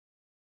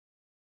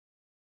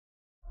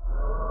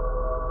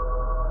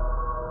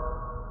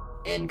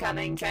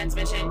Incoming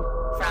transmission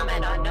from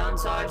an unknown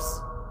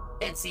source.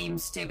 It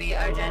seems to be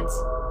urgent.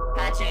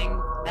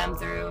 Patching them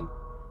through.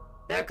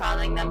 They're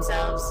calling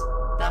themselves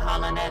the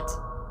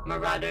Holonet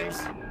Marauders.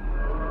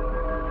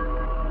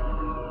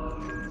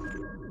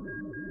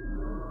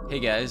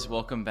 Hey guys,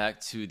 welcome back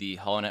to the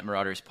Holonet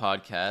Marauders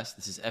podcast.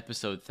 This is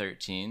episode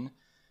 13,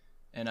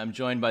 and I'm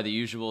joined by the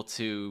usual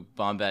two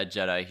Bombad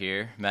Jedi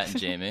here, Matt and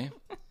Jamie.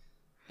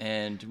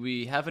 And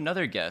we have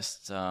another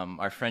guest,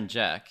 our friend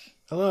Jack.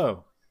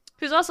 Hello.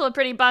 Who's also a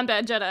pretty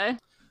Bombad Jedi.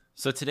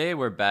 So today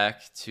we're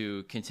back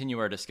to continue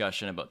our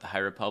discussion about the High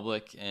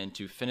Republic and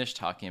to finish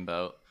talking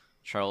about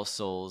Charles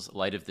Soule's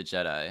Light of the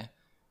Jedi,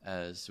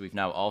 as we've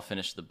now all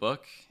finished the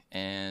book,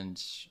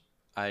 and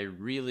I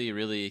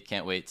really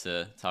can't wait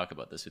to talk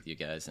about this with you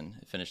guys and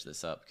finish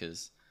this up,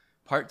 because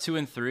part 2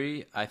 and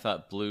 3 I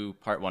thought blew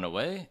part 1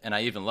 away, and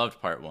I even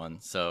loved part 1,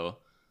 so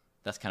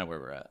that's kind of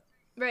where we're at.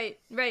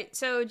 Right.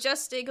 So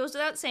just, it goes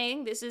without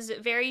saying, this is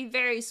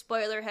very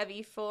spoiler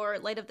heavy for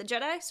Light of the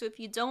Jedi, so if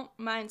you don't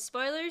mind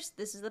spoilers,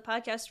 this is the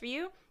podcast for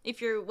you.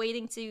 If you're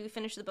waiting to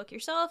finish the book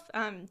yourself,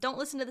 don't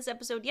listen to this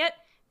episode yet,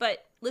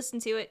 but listen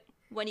to it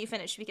when you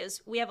finish,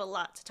 because we have a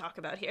lot to talk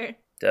about here.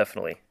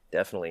 Definitely.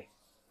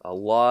 A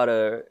lot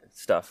of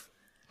stuff.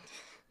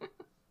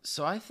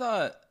 So I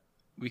thought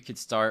we could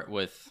start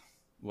with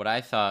what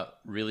I thought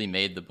really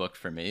made the book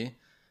for me,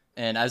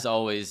 and as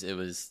always, it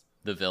was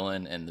the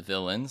villain and the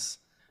villains.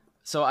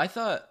 So I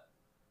thought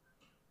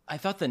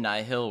the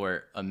Nihil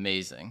were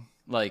amazing.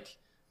 Like,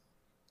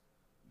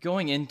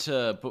 going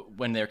into,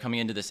 when they're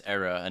coming into this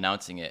era,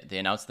 announcing it, they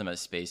announced them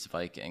as Space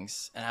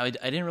Vikings. And I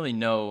didn't really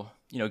know,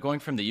 going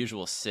from the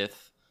usual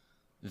Sith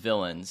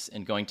villains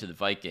and going to the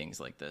Vikings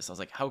like this, I was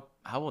like,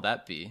 how will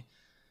that be?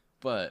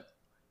 But,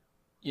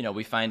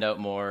 we find out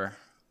more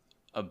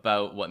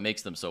about what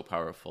makes them so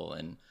powerful,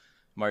 and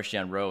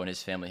Marchion Ro and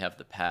his family have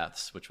the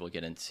paths, which we'll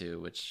get into,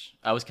 which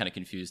I was kind of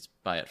confused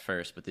by at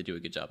first, but they do a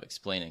good job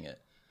explaining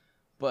it.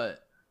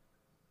 But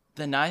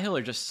the Nihil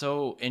are just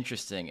so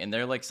interesting, and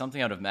they're like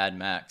something out of Mad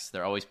Max.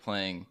 They're always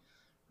playing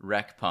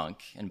rec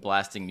punk and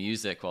blasting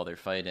music while they're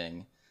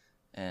fighting,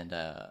 and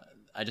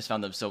I just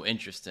found them so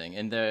interesting.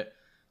 And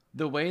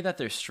the way that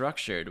they're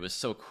structured was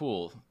so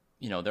cool.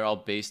 They're all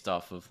based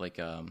off of like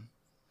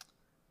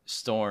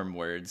storm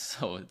words,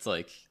 so it's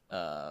like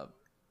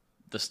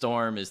the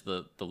storm is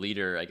the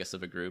leader, I guess,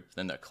 of a group,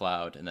 then the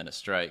cloud, and then a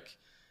strike.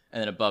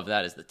 And then above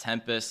that is the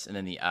tempest, and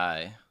then the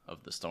eye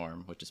of the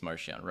storm, which is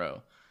Marchion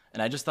Ro.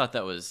 And I just thought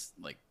that was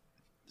like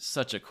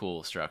such a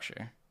cool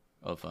structure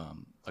of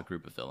a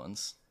group of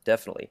villains.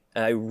 Definitely.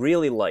 And I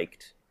really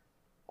liked,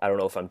 I don't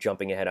know if I'm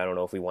jumping ahead, I don't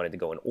know if we wanted to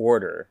go in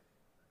order,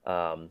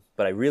 but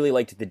I really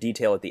liked the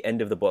detail at the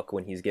end of the book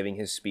when he's giving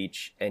his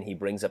speech and he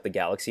brings up the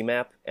galaxy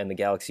map, and the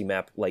galaxy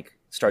map like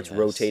starts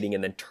rotating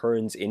and then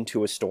turns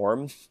into a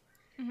storm.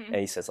 And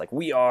he says, like,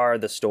 we are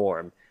the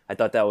storm. I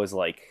thought that was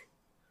like...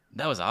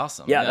 That was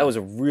awesome. Yeah, that was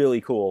a really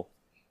cool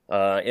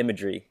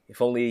imagery.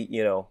 If only,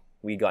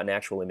 we got an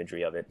actual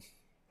imagery of it.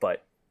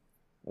 But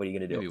what are you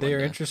going to do? They are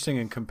interesting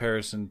in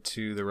comparison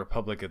to the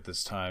Republic at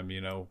this time.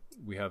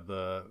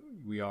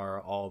 We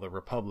are all the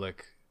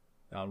Republic.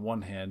 On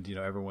one hand,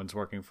 everyone's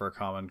working for a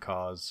common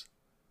cause,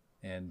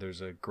 and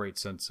there's a great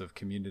sense of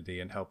community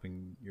and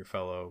helping your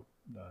fellow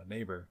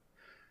neighbor.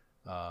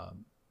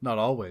 Not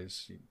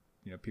always...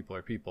 people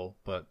are people,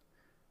 but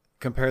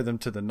compare them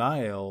to the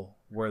Nihil,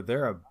 where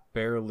they're a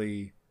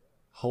barely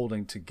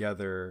holding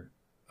together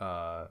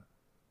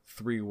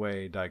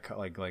three-way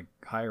like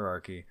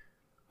hierarchy.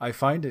 I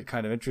find it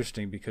kind of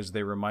interesting because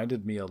they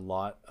reminded me a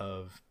lot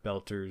of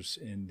Belters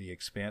in the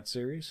Expanse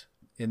series.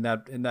 In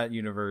that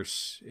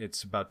universe,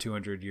 it's about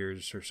 200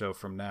 years or so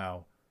from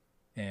now,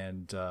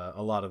 and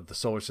a lot of the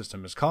solar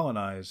system is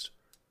colonized,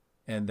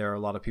 and there are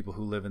a lot of people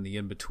who live in the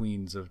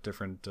in-betweens of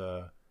different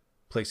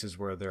places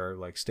where there are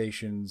like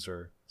stations,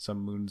 or some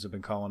moons have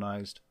been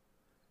colonized,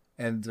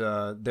 and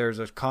there's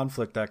a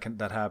conflict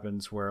that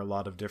happens where a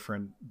lot of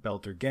different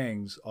Belter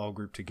gangs all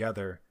group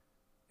together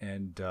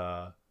and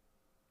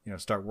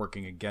start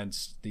working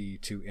against the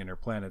two inner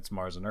planets,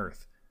 Mars and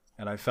Earth.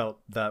 And I felt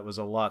that was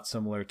a lot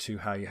similar to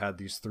how you had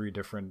these three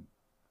different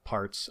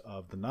parts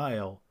of the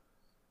Nihil.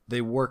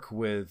 They work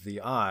with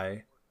the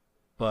Eye,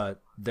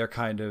 but they're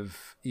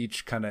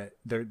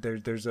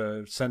there's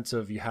a sense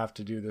of you have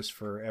to do this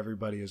for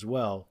everybody as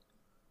well,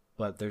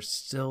 but there's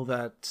still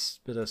that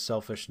bit of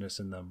selfishness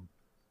in them.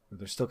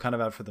 They're still kind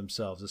of out for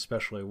themselves,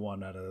 especially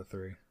one out of the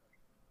three.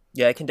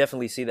 Yeah, I can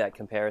definitely see that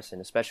comparison,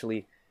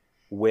 especially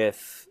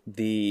with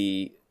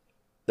the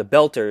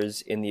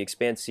Belters in the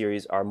Expanse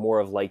series are more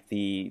of like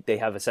they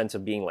have a sense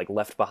of being like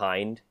left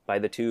behind by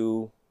the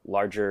two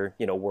larger,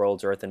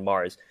 worlds, Earth and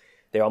Mars.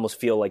 They almost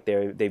feel like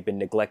they've been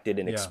neglected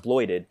and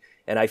exploited.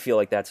 And I feel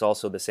like that's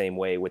also the same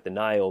way with the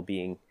Nihil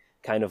being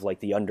kind of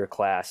like the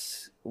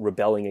underclass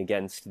rebelling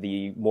against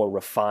the more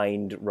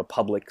refined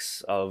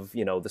republics of,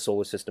 the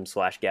solar system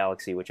 /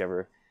 galaxy,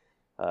 whichever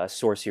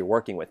source you're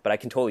working with. But I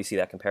can totally see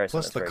that comparison.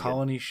 Plus, the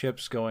colony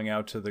ships going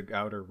out to the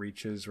outer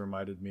reaches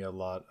reminded me a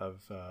lot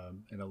of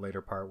in a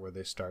later part where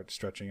they start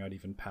stretching out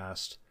even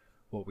past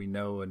what we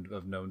know and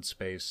of known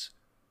space,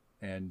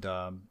 and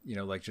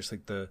like just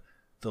like the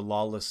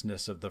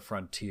lawlessness of the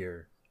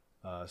frontier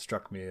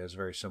struck me as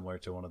very similar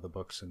to one of the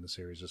books in the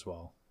series as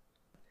well.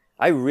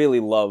 I really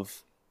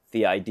love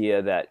the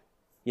idea that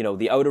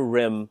the Outer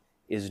Rim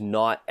is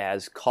not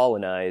as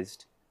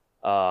colonized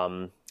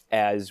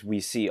as we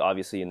see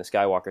obviously in the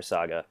Skywalker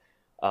saga.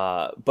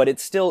 But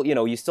it's still,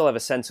 you still have a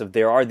sense of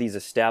there are these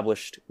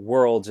established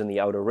worlds in the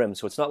Outer Rim.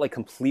 So it's not like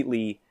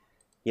completely,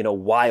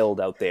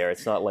 wild out there.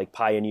 It's not like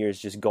pioneers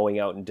just going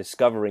out and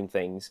discovering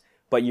things.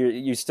 But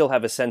you still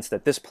have a sense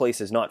that this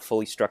place is not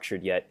fully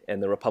structured yet,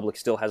 and the Republic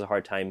still has a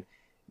hard time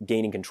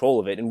gaining control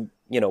of it. And,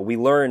 we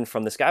learn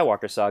from the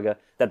Skywalker saga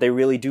that they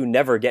really do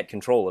never get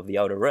control of the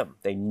Outer Rim.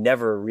 They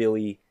never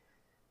really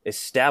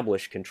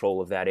establish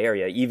control of that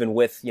area, even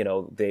with,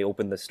 they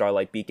open the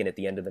Starlight Beacon at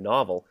the end of the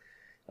novel.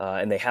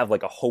 And they have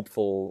like a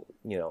hopeful,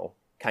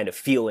 kind of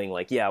feeling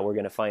like, yeah, we're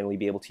going to finally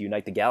be able to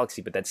unite the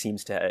galaxy, but that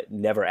seems to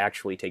never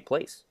actually take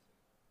place.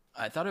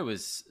 I thought it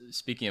was,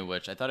 speaking of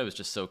which, I thought it was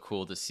just so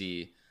cool to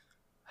see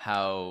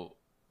how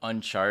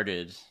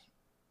uncharted,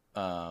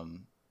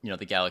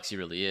 the galaxy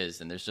really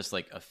is. And there's just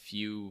like a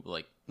few,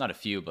 like not a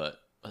few, but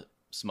a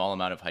small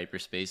amount of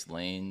hyperspace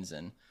lanes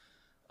and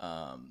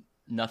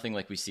nothing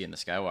like we see in the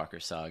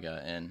Skywalker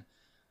saga. And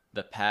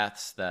the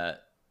paths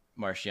that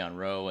Marchion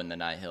Ro and the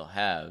Nihil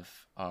have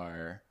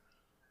are,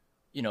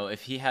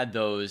 if he had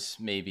those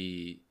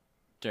maybe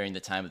during the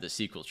time of the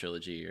sequel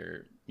trilogy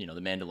or, the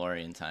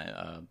Mandalorian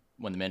time,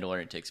 when the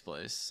Mandalorian takes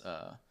place,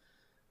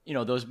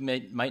 those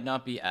might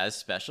not be as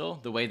special.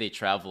 The way they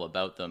travel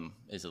about them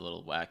is a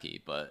little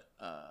wacky, but,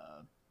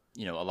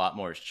 a lot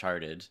more is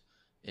charted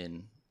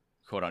in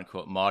quote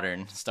unquote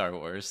modern Star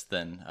Wars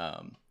than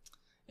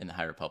in the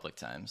High Republic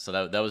times. So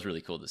that was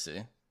really cool to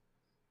see.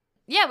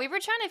 Yeah, we were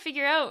trying to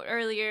figure out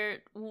earlier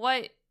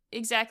what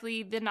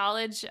exactly the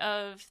knowledge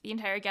of the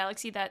entire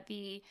galaxy that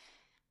the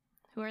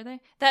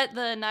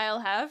Nihil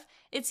have.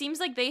 It seems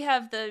like they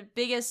have the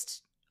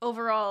biggest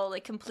overall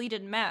like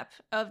completed map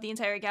of the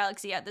entire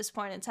galaxy at this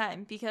point in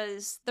time,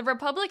 because the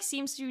Republic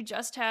seems to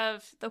just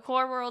have the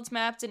core worlds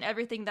mapped and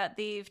everything that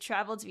they've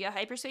traveled via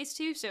hyperspace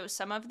to, so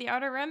some of the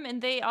Outer Rim,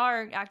 and they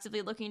are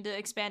actively looking to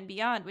expand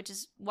beyond, which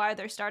is why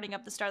they're starting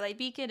up the Starlight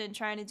Beacon and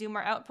trying to do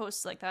more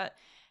outposts like that.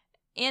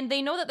 And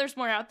they know that there's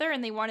more out there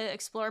and they want to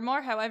explore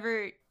more.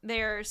 However,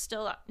 they're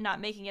still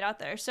not making it out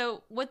there.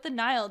 So with the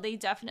Nihil, they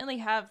definitely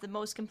have the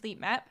most complete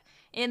map.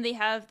 And they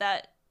have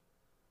that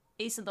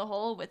ace in the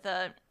hole with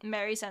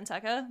Mary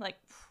Santeca.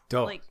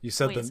 You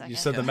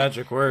said the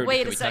magic word.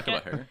 Wait Can a second. we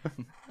talk about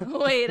her?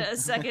 Wait a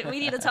second. We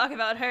need to talk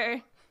about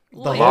her.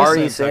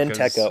 Mari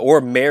Santeca or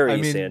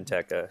Mary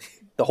Santeca.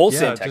 The whole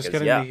Santecas, just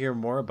getting to hear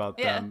more about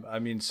them. I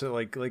mean, so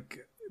like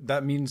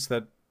that means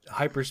that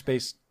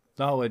hyperspace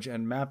knowledge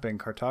and mapping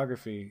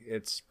cartography,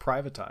 it's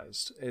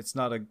privatized. It's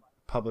not a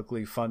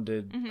publicly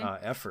funded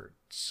effort.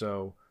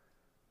 So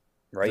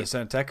the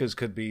Santecas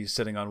could be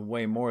sitting on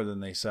way more than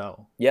they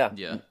sell. Yeah,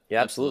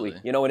 absolutely.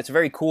 And it's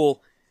very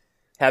cool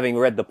having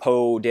read the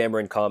Poe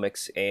Dameron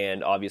comics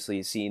and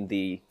obviously seen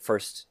the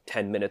first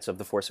 10 minutes of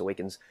The Force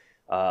Awakens.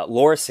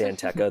 Lor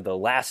Santeca, the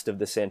last of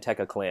the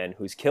Santeca clan,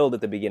 who's killed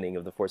at the beginning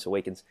of The Force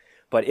Awakens.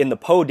 But in the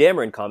Poe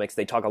Dameron comics,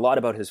 they talk a lot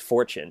about his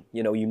fortune.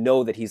 You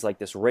know that he's like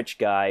this rich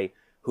guy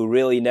who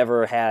really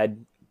never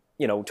had,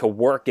 to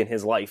work in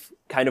his life,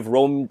 kind of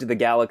roamed the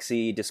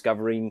galaxy,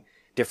 discovering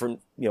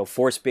different,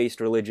 force-based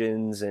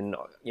religions and,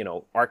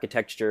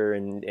 architecture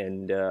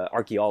and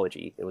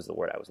archaeology. It was the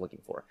word I was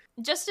looking for.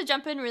 Just to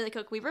jump in really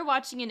quick, we were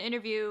watching an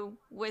interview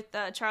with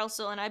Charles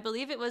Soule, and I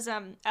believe it was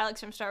Alex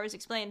from Star Wars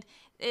Explained.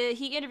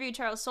 He interviewed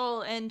Charles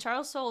Soule, and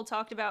Charles Soule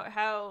talked about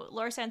how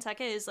Lor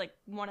Santeca is like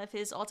one of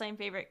his all-time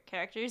favorite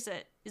characters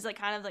that is like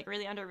kind of like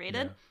really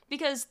underrated. Yeah.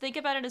 Because think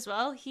about it as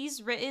well,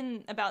 he's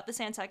written about the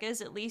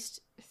Santecas at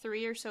least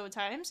 3 or so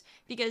times,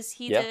 because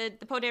he did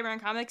the Poe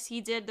Dameron comics,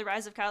 he did The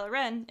Rise of Kylo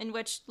Ren, in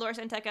which Lor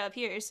Santeca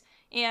appears,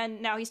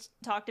 and now he's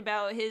talked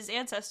about his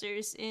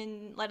ancestors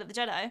in Light of the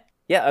Jedi.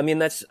 Yeah, I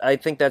mean, I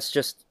think that's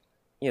just,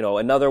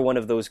 another one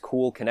of those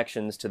cool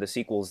connections to the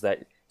sequels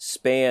that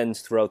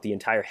spans throughout the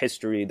entire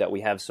history that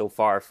we have so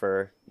far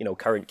for,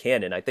 current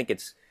canon. I think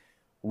it's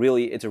a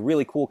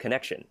really cool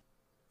connection.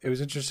 It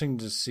was interesting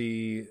to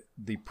see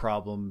the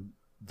problem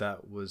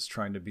that was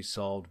trying to be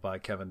solved by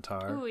Kevin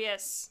Tarr. Oh,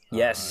 yes.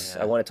 Yes,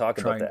 I want to talk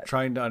about that.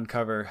 Trying to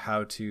uncover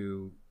how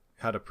to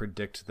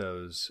predict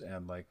those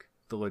and like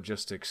the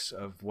logistics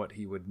of what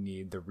he would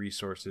need, the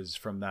resources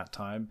from that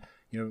time.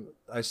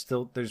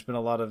 There's been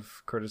a lot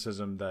of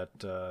criticism that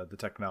the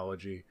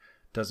technology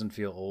doesn't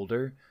feel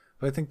older,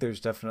 but I think there's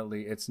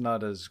definitely, it's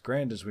not as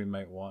grand as we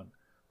might want,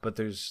 but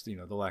there's,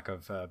 the lack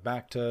of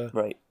Bacta,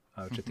 right,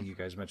 which I think you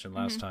guys mentioned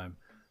last time.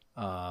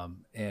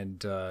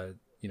 The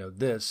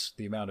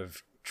amount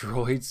of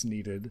droids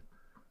needed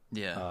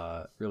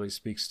really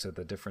speaks to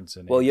the difference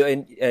in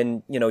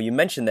age. You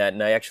mentioned that,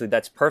 and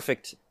that's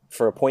perfect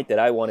for a point that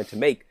I wanted to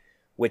make,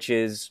 which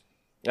is,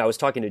 I was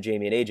talking to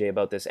Jamie and AJ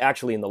about this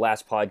actually in the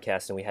last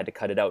podcast, and we had to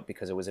cut it out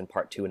because it was in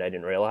part 2 and I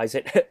didn't realize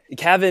it.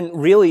 Cavan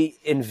really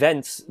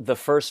invents the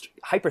first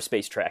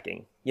hyperspace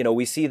tracking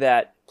we see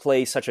that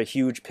play such a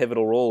huge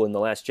pivotal role in The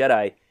Last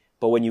Jedi.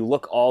 But when you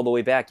look all the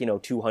way back,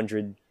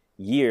 200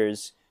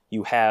 years,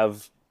 you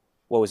have,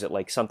 what was it,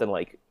 like something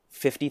like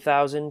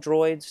 50,000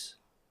 droids?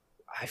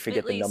 I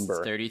forget the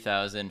number.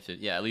 30,000.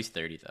 Yeah, at least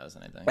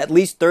 30,000, I think. At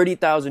least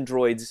 30,000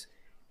 droids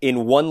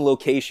in one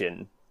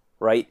location,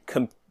 right?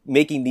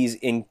 Making these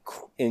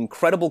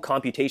incredible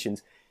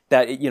computations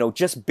that,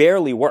 just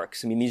barely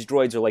works. I mean, these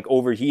droids are like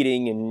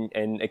overheating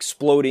and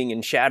exploding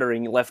and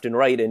shattering left and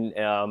right.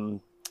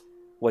 And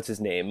what's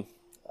his name?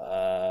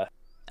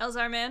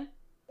 Elzar Mann.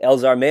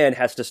 Elzar Mann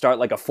has to start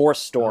like a force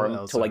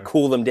storm to like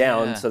cool them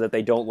down so that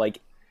they don't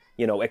like,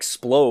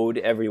 explode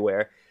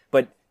everywhere.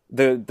 But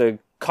the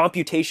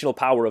computational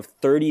power of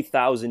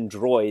 30,000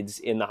 droids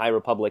in the High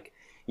Republic,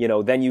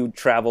 then you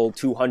travel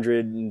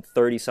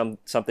 230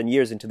 something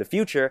years into the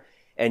future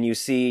and you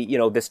see,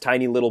 this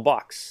tiny little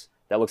box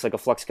that looks like a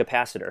flux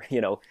capacitor,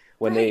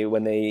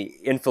 when they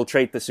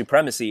infiltrate the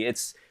supremacy,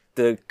 it's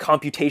the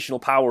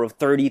computational power of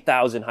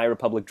 30,000 High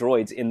Republic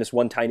droids in this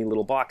one tiny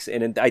little box.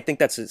 And I think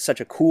that's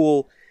such a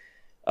cool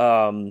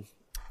kind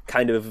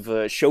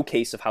of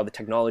showcase of how the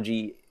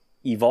technology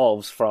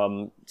evolves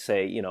from,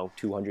 say,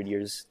 200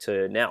 years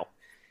to now.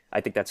 I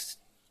think that's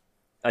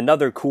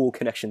another cool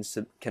connection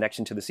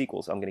to the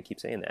sequels. I'm going to keep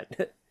saying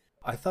that.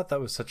 I thought that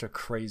was such a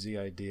crazy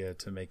idea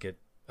to make it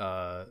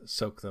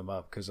soak them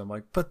up, because I'm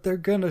like, but they're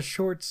going to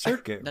short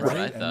circuit, That's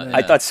right? what I thought.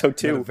 I thought so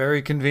too. A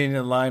very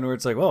convenient line where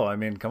it's like, well, I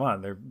mean, come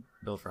on, they're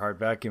built for hard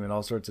vacuum and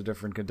all sorts of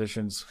different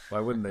conditions. Why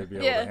wouldn't they be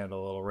able to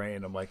handle a little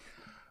rain? I'm like,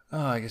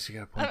 oh, I guess you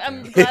got a point.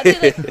 I'm glad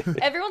they,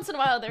 every once in a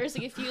while there's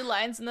like a few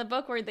lines in the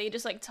book where they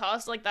just like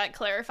toss like that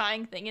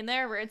clarifying thing in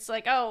there where it's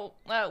like,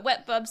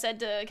 Wet Bub said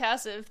to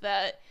Cassiv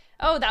that,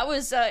 that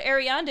was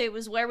Ariande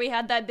was where we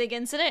had that big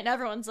incident, and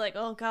everyone's like,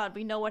 oh god,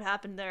 we know what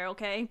happened there,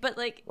 okay? But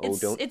like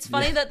it's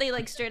funny that they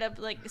like straight up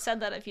like said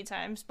that a few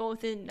times,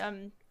 both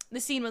in the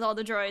scene with all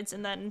the droids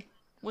and then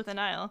with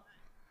Anile.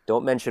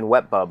 Don't mention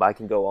Wet Bub. I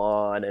can go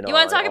on and on. You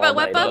want to talk about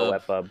Wet Bub?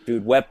 Wet Bub,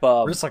 dude. Wet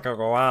Bub. It's like I'll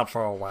go on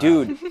for a while,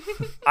 dude.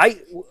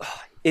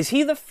 Is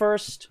he the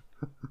first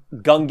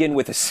Gungan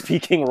with a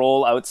speaking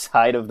role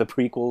outside of the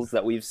prequels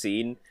that we've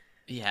seen?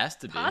 He has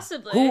to be.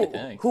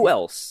 Possibly. Who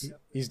else?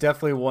 He's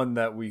definitely one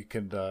that we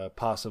could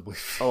possibly.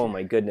 Oh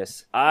my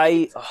goodness!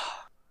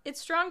 It's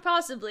strong,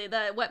 possibly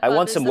that Wet Bub. I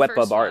want is some the Wet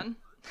first Bub art. one.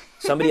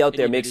 Somebody out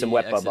there make some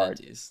Wet Bub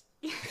art.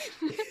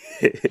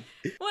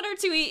 One or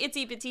two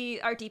itsy bitty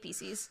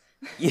RTPCs.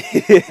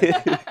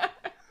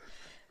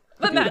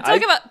 But Dude, Matt,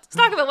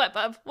 talk about Wet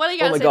Bub. What do you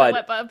got to say about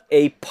Wet Bub?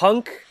 A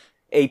punk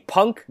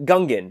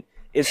Gungan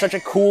is such a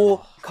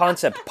cool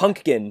concept.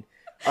 Pumpkin.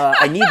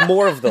 I need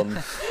more of them.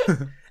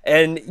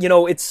 And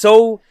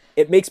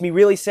it makes me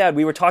really sad.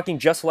 We were talking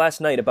just last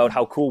night about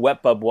how cool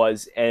Wet Bub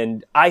was,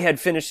 and I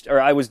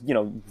was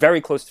very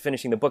close to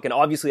finishing the book, and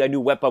obviously I knew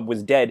Wet Bub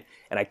was dead,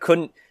 and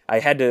I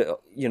had to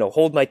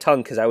hold my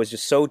tongue because I was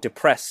just so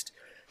depressed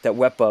that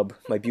Wet Bub,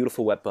 my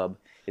beautiful Wet Bub,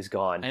 is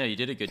gone. I know, you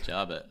did a good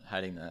job at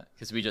hiding that,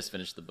 because we just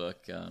finished the book.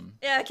 Yeah,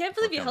 I can't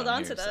believe you held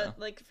on to that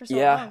for so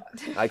long. Yeah,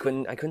 I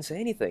couldn't say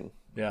anything.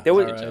 Yeah, there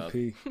was,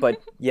 R.I.P.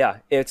 But yeah,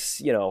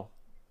 it's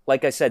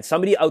like I said,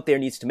 somebody out there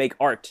needs to make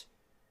art,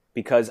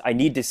 because I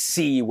need to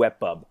see Wet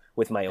Bub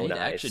with my own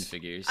eyes. Action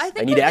figures. I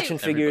need action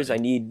figures. I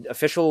need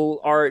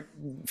official art,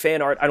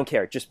 fan art. I don't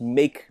care. Just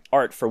make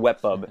art for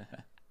Wet Bub.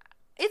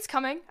 It's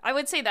coming. I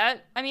would say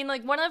that. I mean,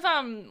 like one of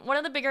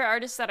the bigger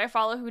artists that I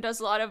follow who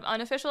does a lot of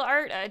unofficial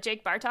art,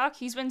 Jake Bartok,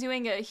 he's been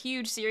doing a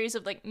huge series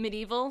of like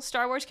medieval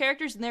Star Wars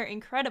characters, and they're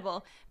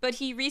incredible. But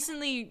he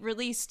recently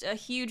released a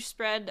huge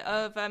spread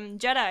of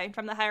Jedi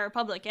from the High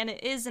Republic, and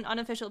it is an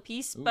unofficial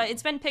piece, but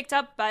it's been picked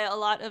up by a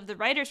lot of the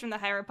writers from the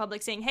High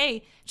Republic saying,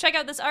 hey, check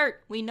out this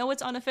art. We know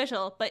it's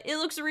unofficial, but it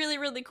looks really,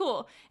 really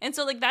cool. And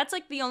so like that's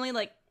like the only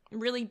like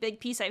really big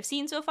piece I've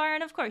seen so far,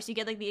 and of course you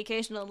get like the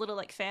occasional little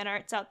like fan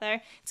arts out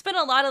there. It's been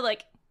a lot of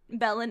like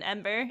Bell and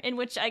Ember, in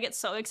which I get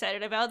so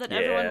excited about that.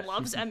 Everyone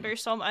loves Ember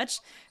so much,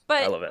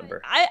 but I love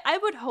Ember. I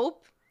would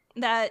hope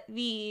that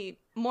the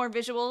more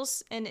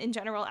visuals and in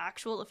general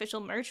actual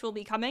official merch will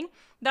be coming.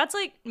 That's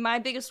like my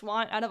biggest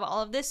want out of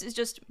all of this, is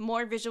just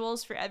more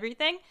visuals for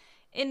everything.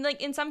 And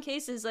like in some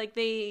cases, like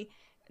they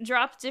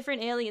dropped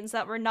different aliens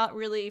that we're not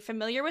really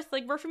familiar with.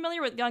 Like we're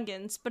familiar with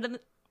Gungans,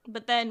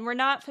 but then we're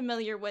not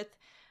familiar with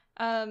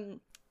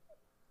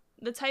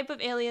the type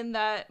of alien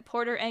that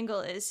Porter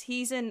Engle is.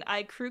 He's an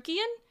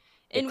Ikrukian.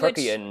 In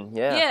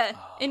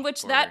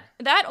which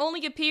that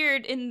only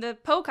appeared in the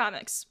Poe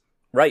comics.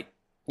 Right.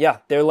 Yeah,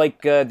 they're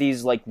like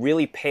these like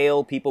really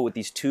pale people with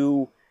these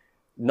two,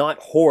 not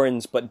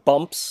horns, but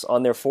bumps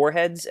on their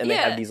foreheads, and they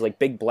have these like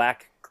big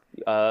black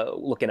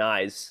looking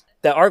eyes.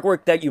 The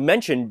artwork that you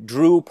mentioned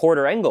drew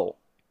Porter Engle,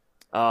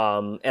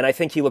 and I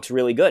think he looks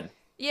really good.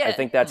 Yeah. I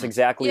think that's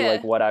exactly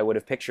like what I would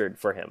have pictured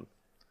for him.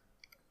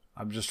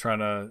 I'm just trying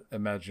to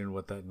imagine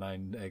what that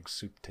 9-egg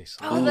soup tastes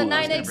like. Oh, the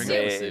 9-egg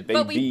soup.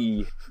 But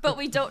we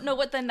Baby. don't know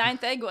what the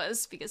 9th egg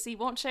was, because he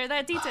won't share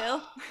that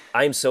detail.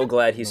 I'm so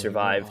glad he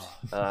survived.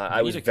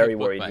 I was very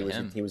worried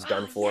he was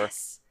done for.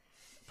 Yes.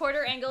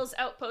 Porter Engel's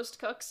outpost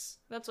cooks.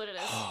 That's what it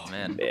is. Oh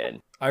man.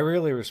 Man. I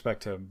really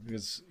respect him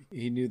because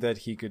he knew that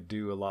he could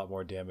do a lot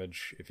more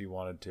damage if he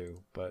wanted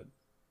to, but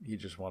he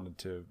just wanted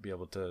to be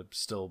able to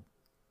still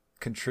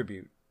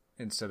contribute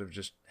instead of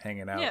just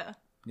hanging out. Yeah.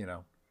 You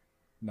know,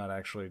 not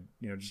actually,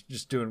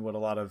 just doing what a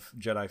lot of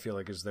Jedi feel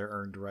like is their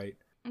earned right.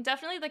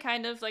 Definitely the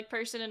kind of like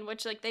person in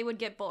which like they would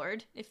get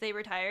bored if they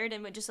retired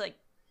and would just like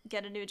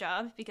get a new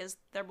job because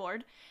they're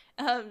bored.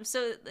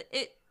 So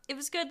it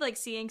was good like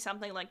seeing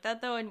something like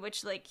that though, in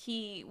which like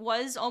he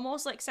was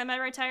almost like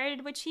semi-retired,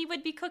 in which he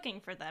would be cooking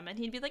for them and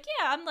he'd be like,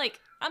 yeah,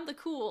 I'm the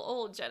cool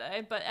old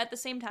Jedi, but at the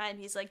same time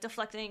he's like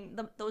deflecting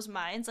those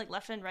mines like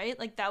left and right.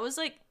 Like that was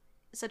like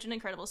such an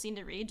incredible scene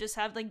to read. Just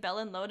have like Bell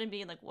and Loden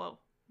being like, whoa,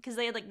 because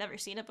they had like never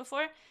seen it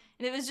before,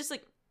 and it was just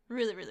like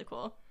really, really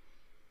cool.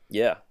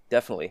 Yeah,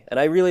 definitely. And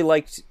I really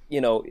liked,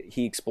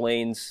 he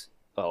explains,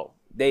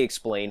 they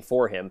explain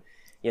for him,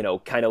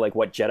 kind of like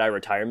what Jedi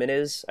retirement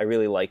is. I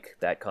really like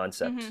that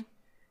concept,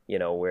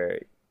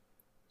 where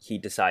he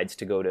decides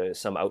to go to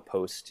some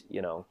outpost,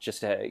 just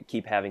to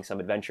keep having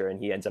some adventure, and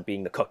he ends up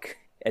being the cook.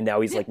 And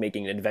now he's like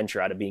making an adventure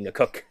out of being a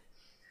cook.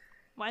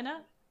 Why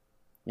not?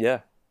 Yeah.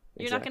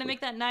 You're not going to make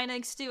that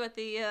 9-egg stew at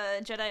the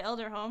Jedi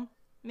Elder home.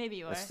 Maybe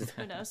you are.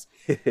 Who knows?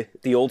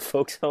 The old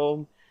folks'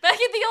 home. Back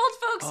at the old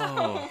folks'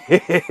 home.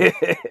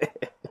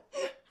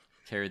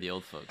 Carry the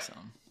old folks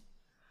home.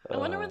 I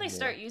wonder when they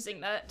start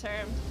using that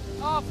term.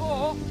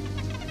 R4,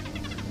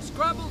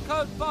 scramble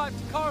code 5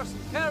 to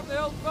Coruscant, care of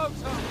the old folks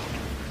home.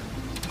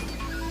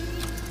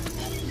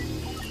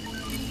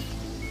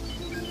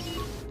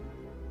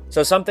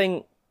 So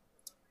something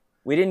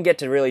we didn't get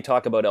to really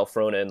talk about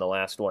Elfrona in the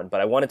last one,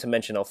 but I wanted to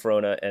mention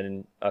Elfrona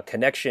and a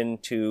connection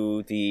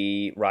to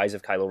the Rise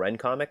of Kylo Ren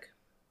comic.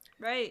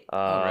 Right.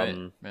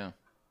 Right. Yeah.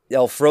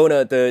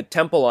 Elfrona, the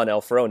temple on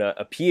Elfrona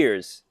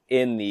appears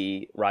in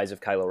the Rise of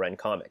Kylo Ren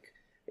comic.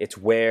 It's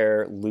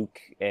where Luke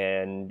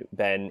and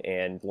Ben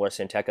and Lor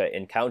Santeca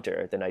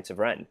encounter the Knights of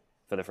Ren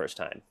for the first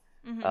time.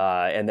 Mm-hmm.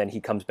 And then he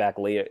comes back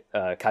later.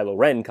 Kylo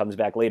Ren comes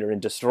back later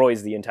and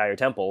destroys the entire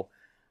temple.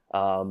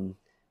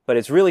 But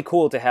it's really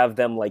cool to have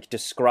them like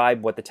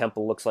describe what the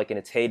temple looks like in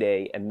its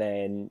heyday, and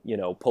then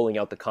pulling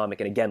out the comic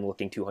and again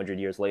looking 200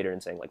 years later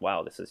and saying like,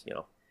 wow, this is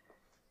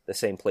the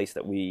same place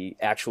that we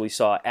actually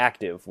saw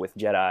active with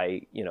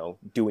Jedi,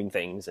 doing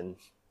things. And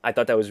I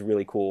thought that was a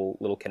really cool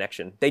little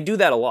connection. They do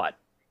that a lot.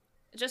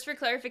 Just for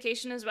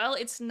clarification as well,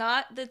 it's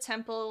not the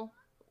temple.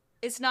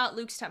 It's not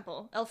Luke's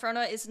temple.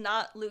 Elfrona is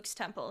not Luke's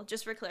temple,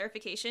 just for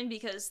clarification,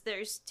 because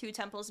there's 2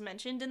 temples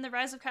mentioned in the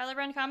Rise of Kylo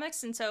Ren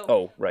comics, and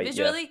so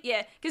visually,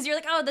 because you're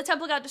like, oh, the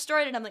temple got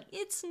destroyed, and I'm like,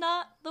 it's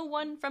not the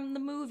one from the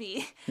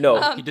movie.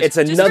 No, it's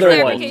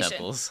another one.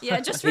 Yeah,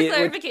 just for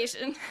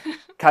clarification.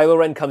 Kylo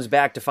Ren comes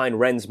back to find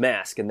Ren's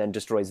mask, and then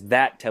destroys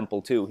that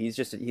temple too. He's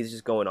just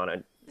going on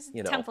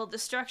a temple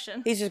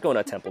destruction. He's just going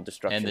on a temple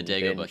destruction. And the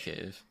Dagobah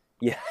cave.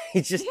 Yeah,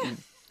 he's just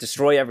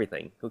destroy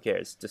everything. Who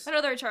cares? Just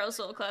another Charles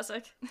Soule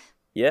classic.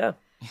 Yeah.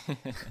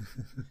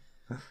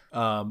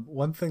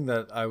 One thing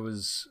that I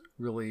was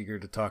really eager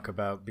to talk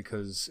about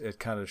because it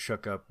kind of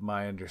shook up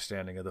my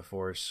understanding of the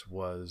Force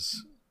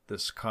was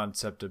this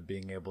concept of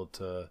being able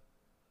to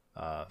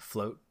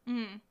float,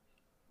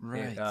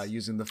 right?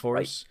 Using the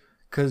Force,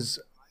 because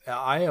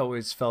I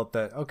always felt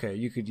that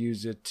you could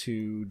use it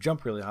to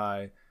jump really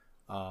high,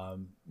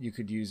 you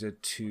could use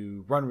it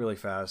to run really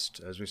fast,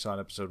 as we saw in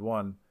episode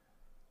 1.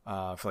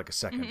 For like a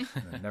second,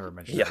 and I never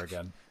mentioned it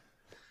again.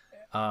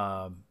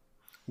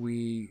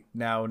 We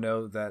now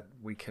know that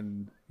we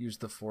can use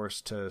the Force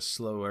to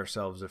slow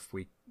ourselves if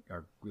we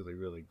are really,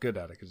 really good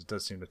at it, because it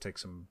does seem to take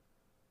some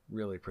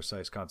really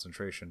precise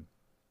concentration.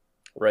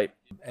 Right.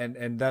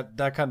 And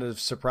that kind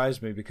of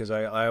surprised me, because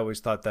I always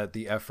thought that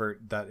the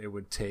effort that it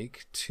would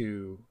take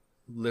to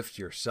lift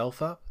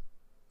yourself up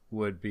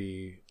would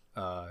be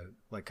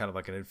like kind of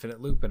like an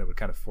infinite loop, and it would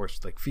kind of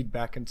force like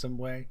feedback in some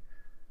way.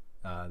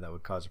 That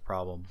would cause a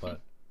problem,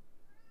 but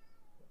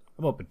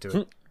I'm open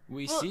to it.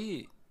 We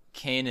see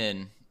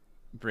Kanan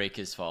break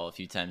his fall a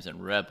few times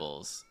in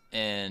Rebels,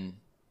 and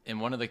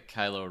in one of the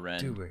Kylo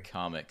Ren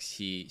comics,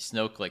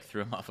 Snoke like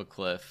threw him off a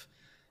cliff,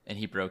 and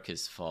he broke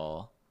his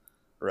fall.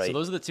 Right. So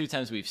those are the 2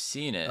 times we've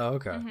seen it. Oh,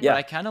 okay. Mm-hmm.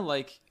 Yeah.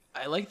 But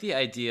I like the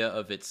idea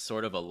of it's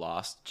sort of a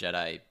lost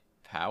Jedi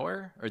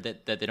power, or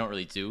that they don't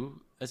really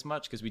do as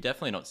much, because we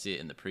definitely don't see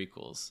it in the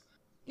prequels.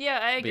 Yeah,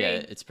 I agree. But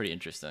yeah, it's pretty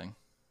interesting.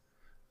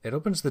 It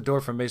opens the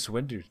door for Mace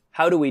Windu.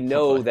 How do we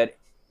know that,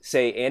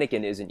 say,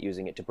 Anakin isn't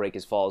using it to break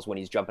his falls when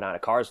he's jumping out of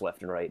cars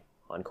left and right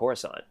on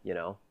Coruscant,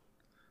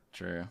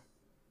 True.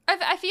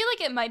 I feel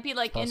like it might be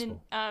like in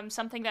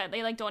something that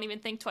they like don't even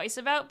think twice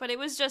about, but it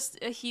was just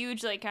a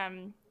huge like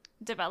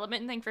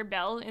development thing for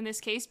Bell in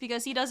this case,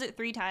 because he does it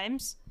 3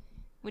 times,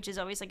 which is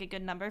always like a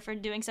good number for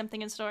doing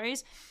something in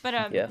stories.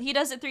 But he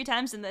does it 3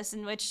 times in this,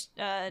 in which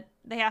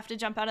they have to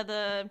jump out of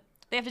the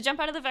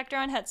Vector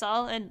on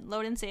Hetzal, and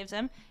Loden saves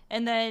him.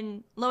 And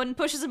then Loden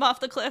pushes him off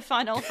the cliff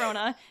on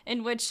Elfrona,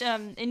 in which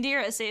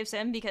Indira saves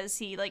him because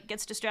he like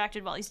gets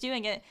distracted while he's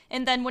doing it.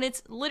 And then when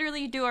it's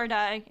literally do or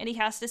die, and he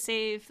has to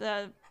save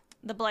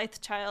the Blythe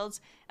child,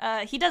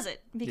 he does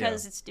it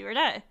because it's do or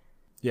die.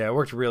 Yeah, it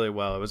worked really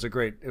well. It was a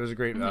great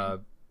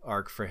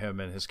arc for him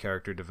and his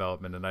character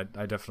development, and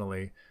I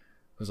definitely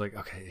was like,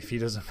 okay, if he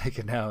doesn't make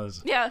it now,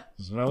 there's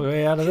no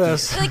way out of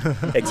this.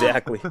 Like,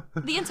 Exactly.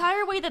 the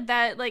entire way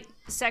that like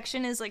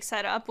section is like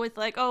set up with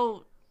like,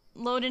 oh,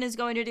 Loden is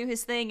going to do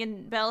his thing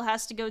and Belle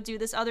has to go do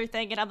this other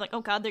thing, and I'm like,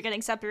 oh god, they're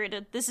getting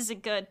separated. This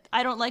isn't good.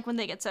 I don't like when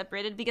they get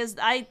separated because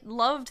I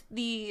loved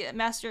the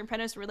master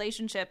apprentice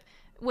relationship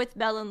with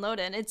Belle and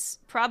Loden. It's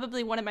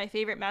probably one of my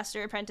favorite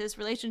master apprentice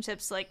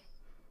relationships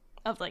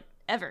of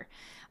ever.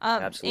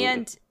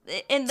 Absolutely.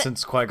 And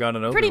Since Qui-Gon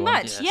and Obi-Wan. pretty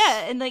much, Yes.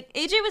 yeah. And like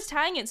AJ was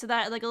tying it to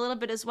that like a little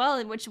bit as well,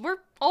 in which we're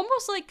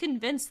almost like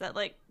convinced that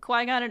like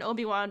Qui-Gon and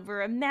Obi-Wan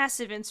were a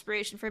massive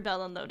inspiration for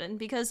Belle and Loden,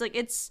 because like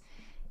it's,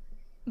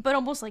 but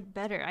almost like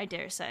better, I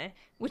dare say,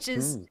 which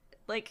is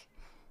like,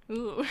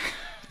 ooh.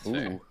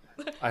 Ooh.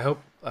 I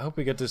hope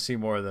we get to see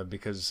more of them,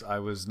 because I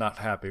was not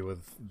happy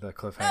with the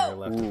cliffhanger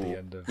left at the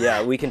end of.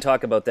 Yeah, we can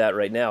talk about that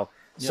right now.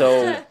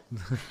 So,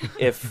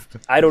 if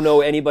I don't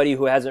know anybody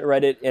who hasn't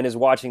read it and is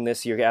watching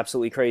this, you're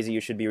absolutely crazy. You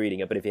should be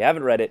reading it. But if you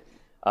haven't read it,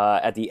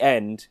 at the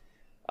end,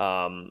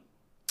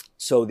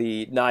 so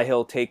the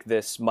Nihil take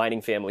this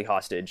mining family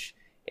hostage,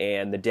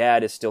 and the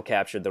dad is still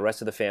captured. The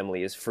rest of the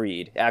family is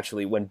freed.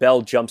 Actually, when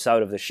Belle jumps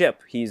out of the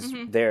ship, he's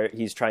there.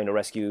 He's trying to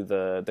rescue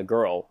the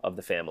girl of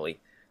the family.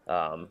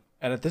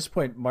 And at this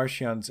point,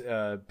 Marchion's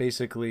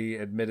basically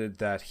admitted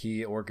that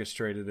he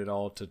orchestrated it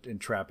all to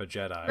entrap a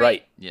Jedi.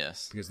 Right.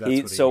 Yes. Because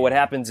that's What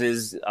happens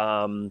is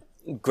Loden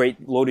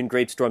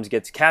Grapestorms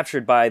gets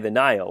captured by the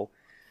Nihil.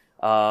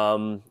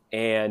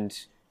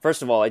 And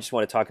first of all, I just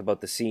want to talk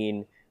about the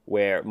scene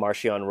where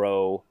Marchion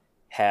Ro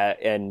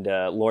and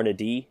Lorna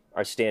D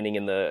are standing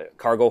in the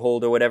cargo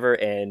hold or whatever,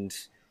 and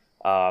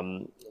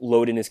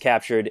Loden is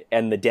captured,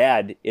 and the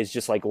dad is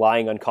just like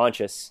lying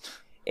unconscious.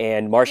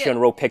 And Marchion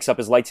Ro picks up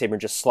his lightsaber and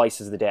just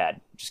slices the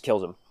dad, just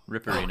kills him.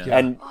 Ripperino.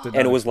 And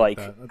it was like,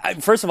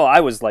 first of all,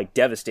 I was like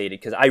devastated,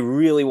 because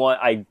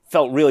I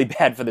felt really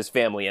bad for this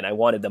family, and I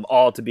wanted them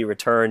all to be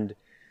returned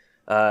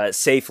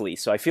safely.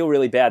 So I feel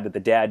really bad that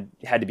the dad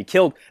had to be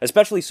killed,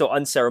 especially so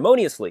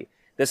unceremoniously.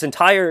 This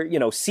entire,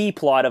 C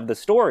plot of the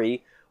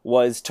story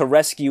was to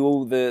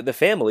rescue the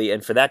family,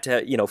 and for that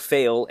to,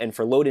 fail, and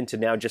for Loden to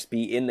now just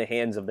be in the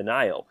hands of the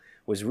Nihil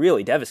was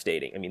really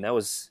devastating. I mean, that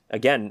was,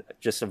 again,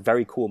 just a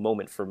very cool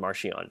moment for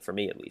Marchion, for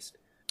me at least.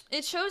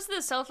 It shows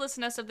the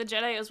selflessness of the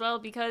Jedi as well,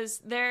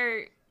 because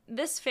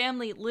this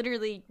family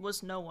literally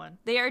was no one.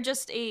 They are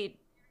just a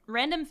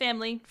random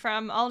family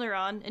from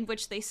Alderaan, in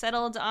which they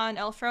settled on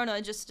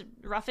Elfrona just to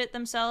rough it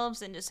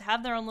themselves and just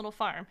have their own little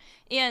farm.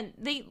 And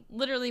they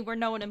literally were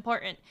no one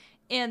important.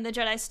 And the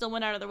Jedi still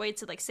went out of their way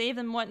to like save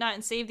them and whatnot,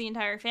 and save the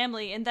entire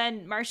family. And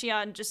then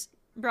Marchion just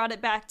brought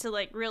it back to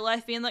like real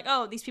life, being like,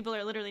 oh, these people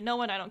are literally no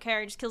one, I don't care,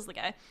 and just kills the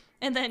guy.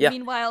 And then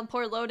meanwhile,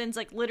 poor Loden's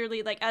like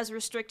literally like as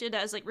restricted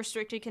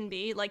can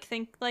be. Like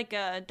think like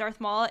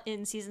Darth Maul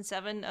in season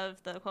 7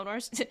 of the Clone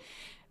Wars,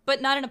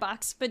 but not in a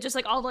box, but just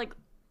like all like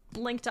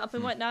linked up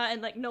and whatnot,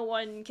 and like no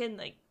one can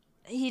like,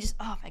 he just,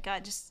 oh my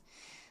god, just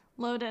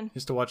Loden. He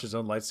has to watch his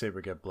own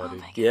lightsaber get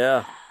bloodied.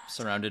 Yeah.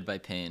 Surrounded by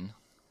pain.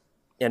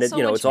 And it, So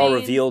much it's all pain.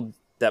 revealed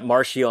that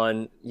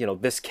Marchion,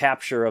 this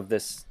capture of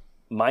this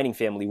mining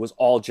family was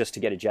all just to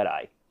get a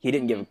Jedi. He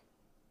didn't give,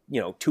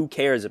 two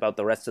cares about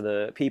the rest of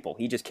the people.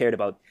 He just cared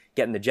about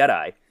getting the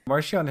Jedi.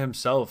 Marchion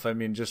himself, I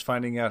mean, just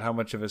finding out how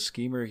much of a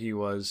schemer he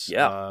was.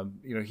 Yeah.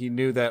 He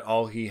knew that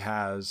all he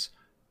has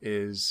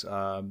is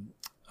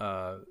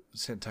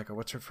Santeca.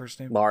 What's her first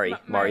name? Mari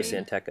Mari.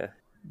 Santeca.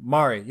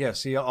 Mari.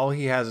 Yes. All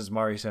he has is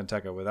Mari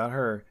Santeca. Without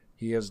her,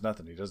 he has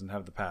nothing. He doesn't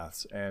have the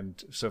paths.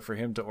 And so for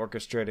him to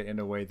orchestrate it in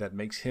a way that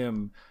makes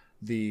him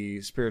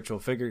the spiritual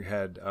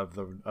figurehead of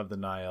the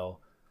Nihil,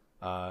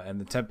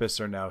 and the Tempests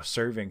are now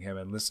serving him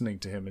and listening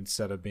to him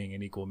instead of being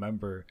an equal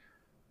member.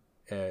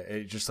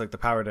 It just like the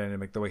power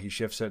dynamic, the way he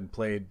shifts it, and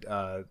played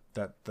the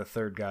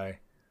third guy,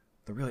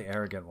 the really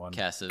arrogant one,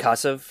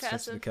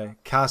 Kassav. Okay,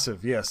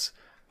 Kassav. Yes,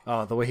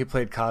 the way he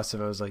played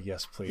Kassav, I was like,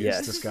 yes, please.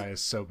 Yes. This guy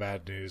is so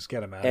bad news.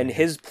 Get him out. And of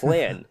here. his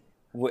plan,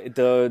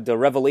 the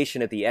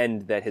revelation at the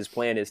end that his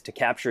plan is to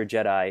capture a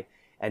Jedi,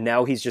 and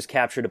now he's just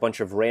captured a bunch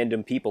of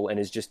random people and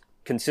is just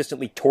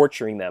consistently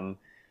torturing them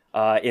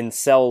in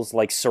cells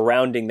like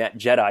surrounding that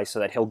Jedi, so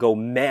that he'll go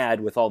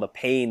mad with all the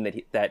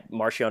pain that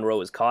Marchion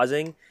Ro is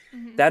causing.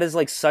 Mm-hmm. That is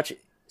like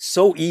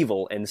so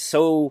evil and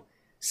so.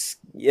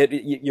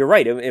 You're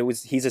right.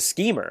 He's a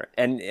schemer,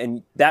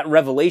 and that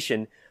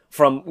revelation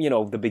from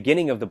the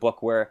beginning of the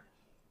book, where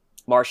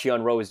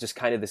Marchion Ro is just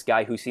kind of this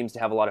guy who seems to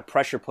have a lot of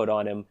pressure put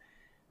on him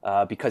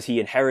because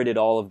he inherited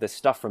all of this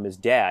stuff from his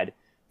dad.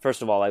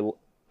 First of all,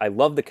 I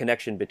love the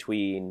connection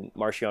between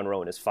Marchion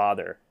Ro and his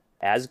father,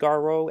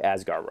 Asgar Ro.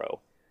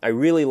 I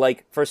really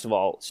like, first of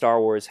all, Star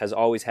Wars has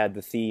always had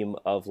the theme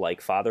of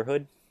like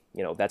fatherhood.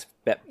 That's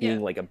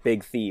being like a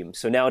big theme.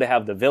 So now to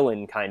have the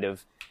villain kind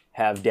of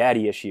have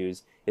daddy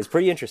issues is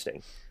pretty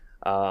interesting.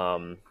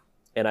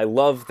 And I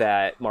love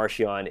that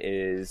Marchion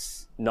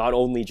is not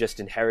only just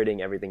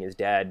inheriting everything his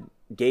dad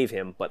gave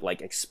him, but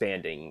like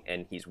expanding,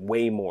 and he's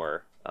way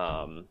more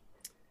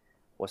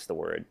what's the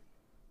word?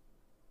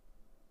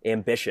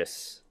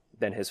 Ambitious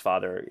than his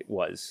father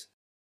was.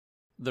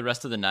 The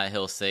rest of the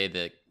Nihil say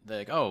that they're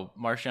like, oh,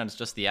 Marchion's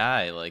just the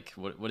eye. Like,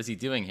 what is he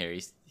doing here?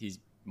 He's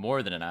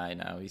more than an eye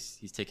now.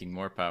 He's taking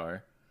more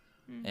power.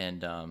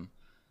 And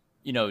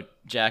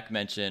Jack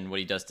mentioned what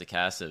he does to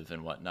Kassav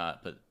and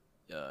whatnot, but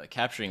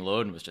capturing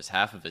Loden was just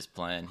half of his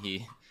plan.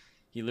 He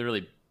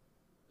literally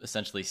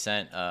essentially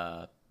sent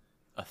a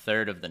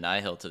third of the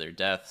Nihil to their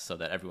death so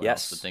that everyone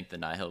else would think the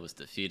Nihil was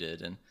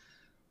defeated, and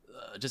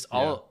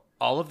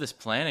all of this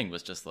planning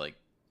was just like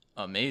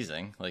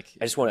amazing. Like,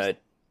 I just want to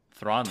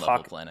Thrawn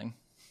level planning.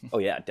 Oh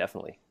yeah,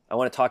 definitely. I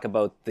want to talk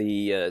about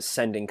the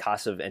sending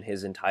Kassav and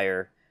his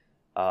entire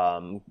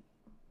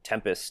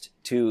Tempest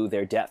to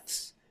their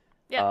deaths.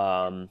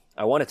 Yeah.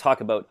 I want to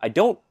talk about.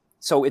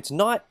 So it's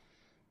not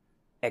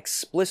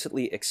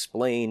explicitly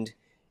explained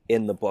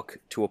in the book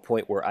to a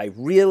point where I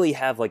really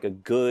have like a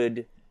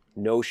good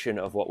notion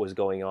of what was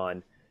going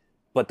on.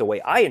 But the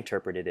way I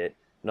interpreted it,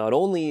 not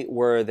only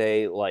were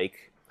they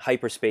like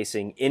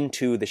hyperspacing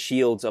into the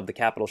shields of the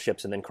capital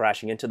ships and then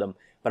crashing into them,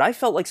 but I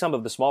felt like some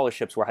of the smaller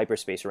ships were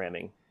hyperspace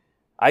ramming.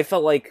 I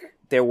felt like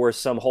there were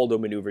some holdo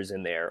maneuvers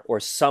in there, or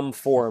some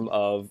form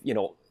of,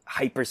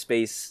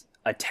 hyperspace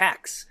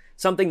attacks.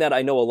 Something that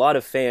I know a lot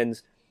of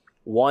fans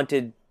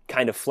wanted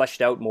kind of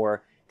fleshed out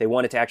more. They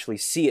wanted to actually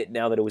see it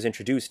now that it was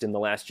introduced in The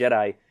Last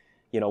Jedi.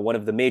 One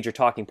of the major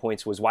talking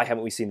points was, why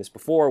haven't we seen this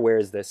before? Where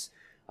is this?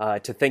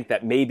 To think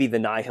that maybe the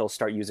Nihil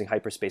start using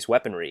hyperspace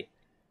weaponry.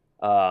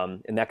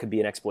 And that could be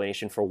an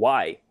explanation for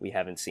why we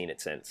haven't seen it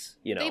since.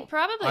 They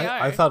probably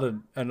are.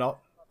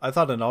 I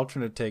thought an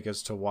alternate take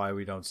as to why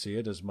we don't see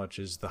it as much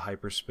as the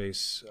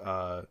hyperspace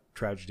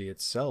tragedy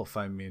itself.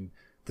 I mean,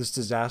 this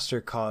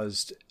disaster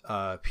caused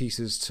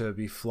pieces to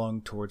be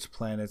flung towards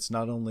planets,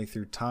 not only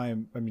through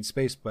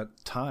space,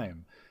 but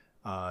time.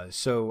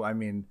 So, I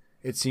mean,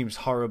 it seems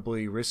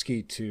horribly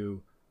risky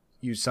to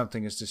use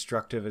something as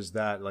destructive as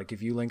that. Like,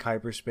 if you link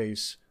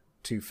hyperspace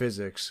to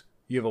physics,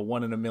 you have a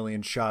 1 in a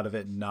million shot of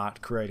it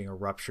not creating a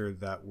rupture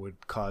that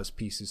would cause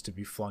pieces to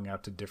be flung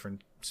out to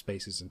different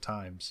spaces and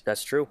times.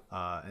 That's true.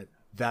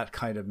 That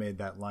kind of made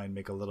that line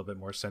make a little bit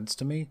more sense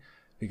to me,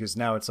 because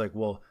now it's like,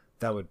 well,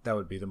 that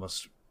would be the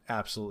most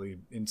absolutely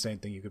insane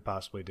thing you could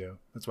possibly do.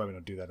 That's why we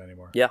don't do that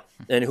anymore. Yeah,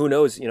 and who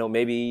knows?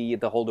 Maybe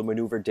the holdo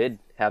maneuver did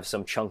have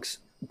some chunks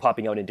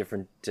popping out in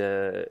different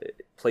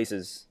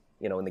places,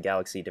 in the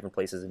galaxy, different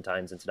places and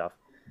times and stuff.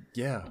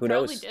 Yeah, who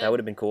knows? Did. That would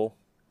have been cool.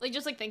 Like,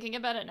 just like thinking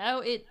about it now,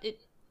 it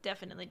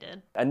definitely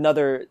did.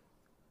 Another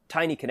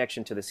tiny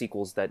connection to the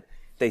sequels that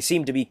they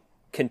seem to be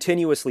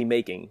continuously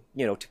making,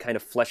 to kind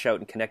of flesh out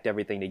and connect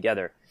everything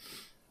together.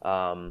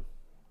 But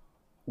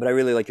I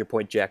really like your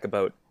point, Jack,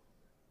 about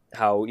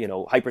how,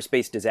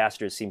 hyperspace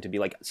disasters seem to be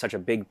like such a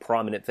big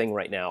prominent thing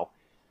right now,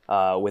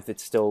 with it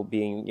still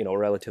being, a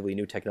relatively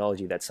new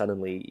technology, that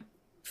suddenly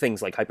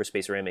things like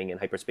hyperspace ramming and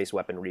hyperspace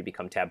weaponry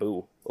become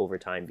taboo over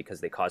time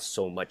because they cause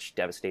so much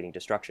devastating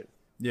destruction.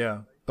 Yeah,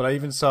 but I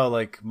even saw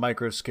like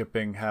micro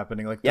skipping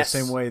happening, like the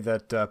same way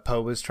that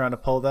Poe was trying to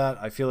pull that.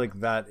 I feel like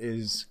that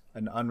is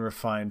an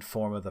unrefined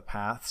form of the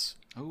paths,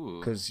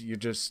 because you're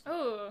just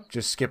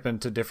skipping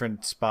to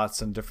different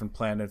spots and different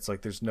planets.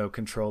 Like, there's no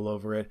control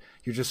over it.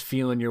 You're just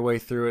feeling your way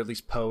through. At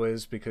least Poe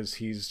is, because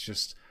he's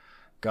just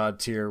god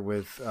tier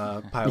with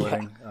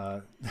piloting.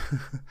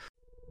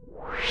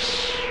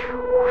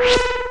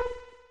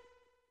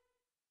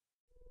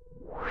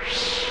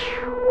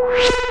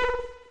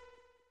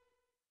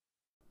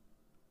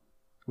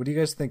 What do you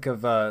guys think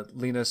of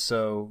Lena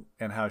So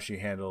and how she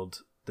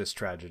handled this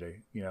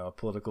tragedy? A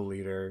political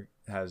leader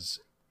has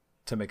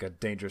to make a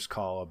dangerous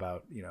call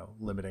about,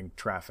 limiting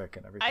traffic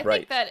and everything. I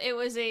think that it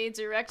was a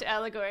direct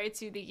allegory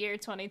to the year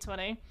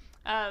 2020.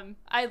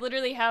 I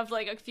literally have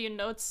like a few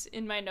notes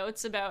in my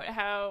notes about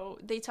how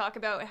they talk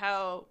about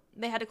how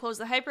they had to close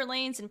the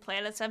hyperlanes and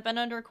planets have been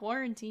under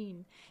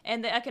quarantine,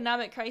 and the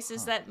economic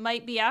crisis that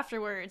might be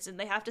afterwards, and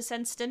they have to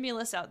send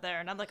stimulus out there.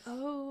 And I'm like,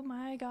 oh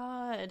my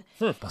god.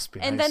 Must be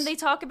and nice. then they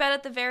talk about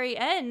at the very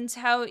end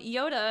how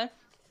Yoda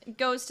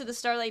goes to the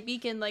Starlight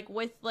Beacon like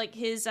with like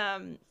his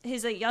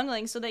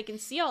youngling so they can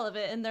see all of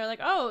it, and they're like,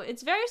 oh,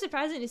 it's very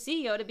surprising to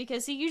see Yoda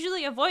because he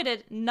usually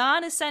avoided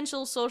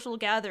non-essential social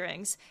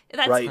gatherings.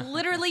 That's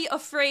literally a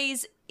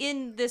phrase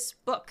in this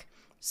book.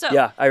 So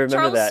yeah, I remember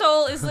Charles that.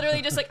 Soule is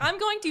literally just like, I'm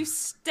going to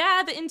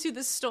stab into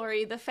this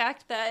story the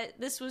fact that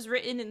this was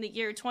written in the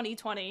year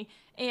 2020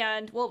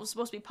 and it was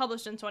supposed to be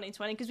published in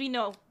 2020, because we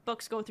know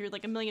books go through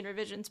like a million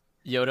revisions.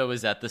 Yoda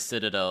was at the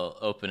Citadel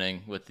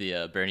opening with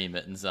the Bernie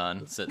mittens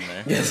on, sitting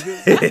there.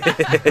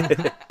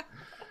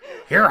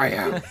 Here I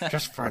am,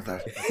 just for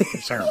the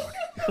ceremony.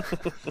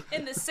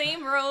 In the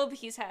same robe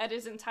he's had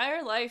his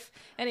entire life.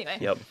 Anyway.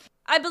 Yep.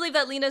 I believe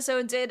that Lena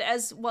So did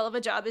as well of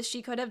a job as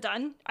she could have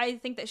done. I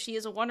think that she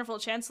is a wonderful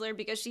chancellor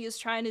because she is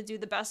trying to do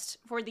the best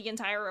for the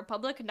entire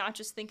Republic, not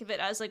just think of it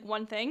as like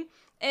one thing.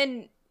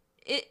 And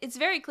it's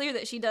very clear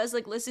that she does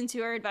like listen to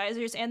her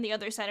advisors and the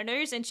other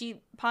senators, and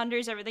she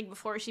ponders everything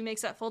before she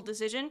makes that full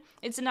decision.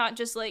 It's not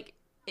just like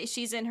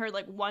she's in her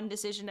like one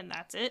decision and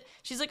that's it.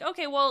 She's like,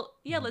 okay, well,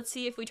 yeah, let's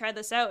see if we try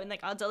this out, and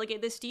like I'll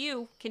delegate this to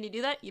you. Can you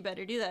do that? You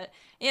better do that.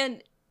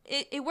 And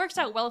it works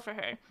out well for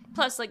her.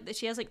 Plus, like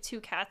she has like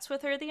 2 cats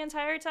with her the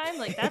entire time.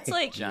 Like that's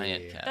like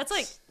Giant cats. that's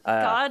like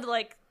God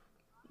like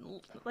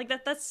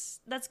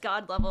that's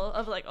God level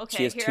of like,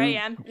 okay, here I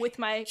am with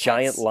my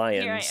giant pets.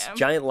 lions. Here I am.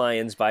 Giant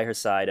lions by her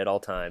side at all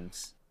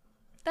times.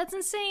 That's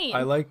insane.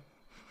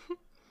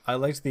 I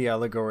liked the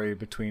allegory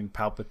between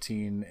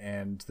Palpatine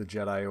and the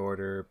Jedi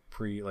Order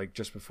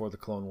just before the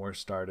Clone Wars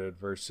started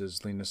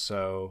versus Lina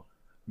Soh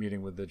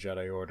meeting with the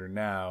Jedi Order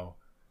now.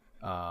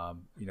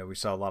 We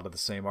saw a lot of the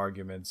same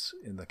arguments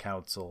in the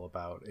council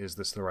about, is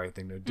this the right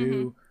thing to do?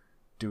 Mm-hmm.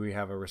 Do we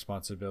have a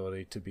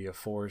responsibility to be a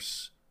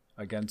force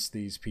against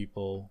these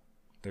people?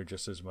 They're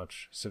just as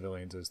much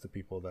civilians as the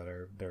people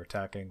that they're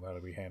attacking. How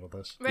do we handle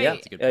this?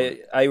 Right. Yeah,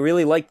 I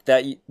really liked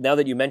that. Now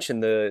that you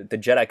mentioned the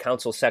Jedi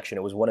Council section,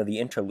 it was one of the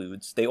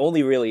interludes. They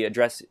only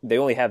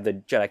have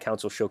the Jedi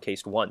Council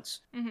showcased once,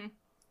 mm-hmm.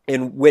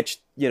 in which,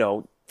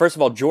 first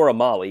of all, Jorah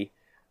Mali,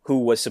 who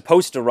was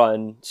supposed to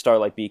run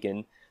Starlight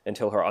Beacon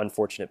until her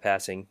unfortunate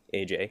passing,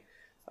 AJ.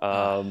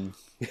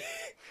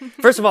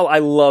 First of all, I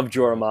love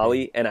Jorah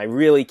Mali, and I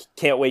really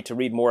can't wait to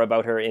read more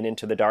about her in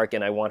Into the Dark,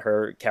 and I want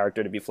her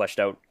character to be fleshed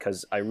out,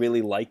 because I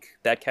really like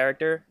that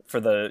character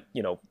for the,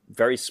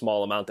 very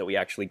small amount that we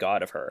actually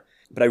got of her.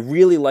 But I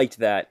really liked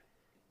that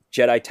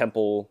Jedi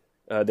Temple,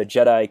 the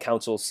Jedi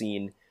Council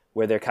scene,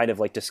 where they're kind of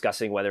like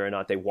discussing whether or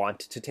not they want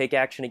to take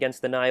action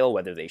against the Nihil,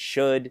 whether they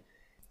should.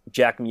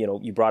 Jack,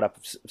 you brought up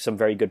some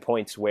very good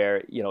points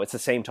where, it's the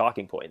same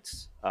talking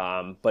points,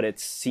 but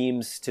it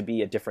seems to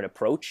be a different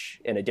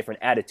approach and a different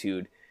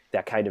attitude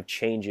that kind of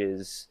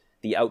changes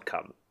the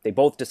outcome. They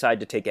both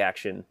decide to take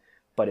action,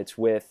 but it's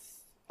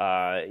with,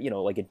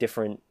 like a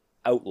different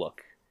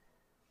outlook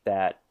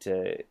that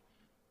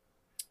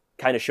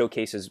kind of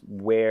showcases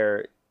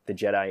where the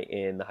Jedi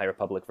in the High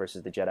Republic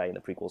versus the Jedi in the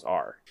prequels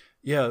are.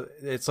 Yeah,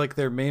 it's like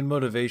their main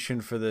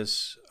motivation for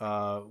this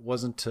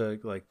wasn't to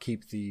like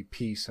keep the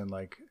peace and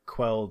like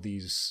quell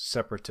these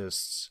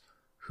separatists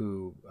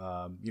who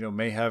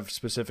may have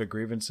specific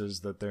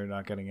grievances that they're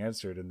not getting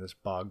answered in this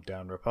bogged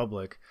down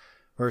republic,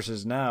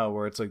 versus now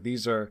where it's like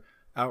these are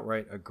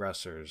outright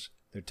aggressors.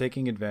 They're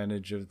taking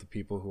advantage of the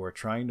people who are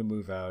trying to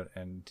move out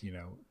and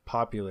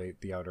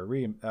populate the outer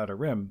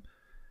rim,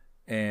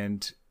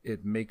 and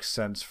it makes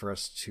sense for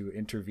us to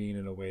intervene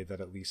in a way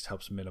that at least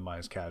helps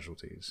minimize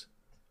casualties.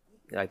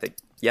 I think,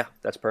 yeah,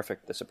 that's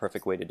perfect. That's a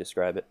perfect way to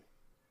describe it.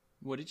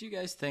 What did you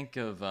guys think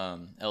of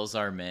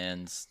Elzar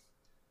Mann's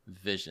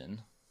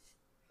vision?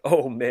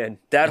 Oh, man.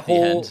 That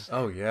whole...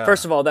 Oh, yeah.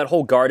 First of all, that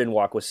whole garden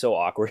walk was so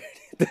awkward.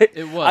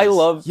 It was. I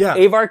love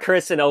Avar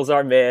Kriss and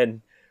Elzar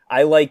Mann.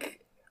 I like...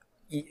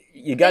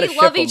 You gotta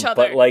ship them,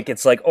 but like,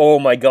 it's like, oh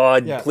my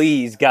god,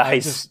 please,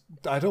 guys.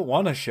 I don't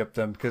want to ship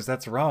them because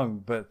that's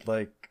wrong, but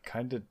like,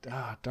 kind of,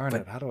 darn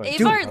it, how do I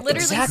Avar do that?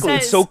 literally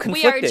says, so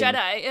we are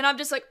Jedi, and I'm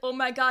just like, oh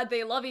my god,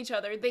 they love each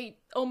other. They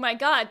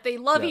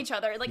love each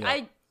other. Like,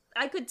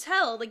 I could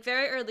tell, like,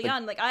 very early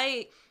on, like,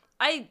 they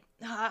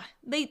love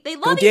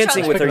Go each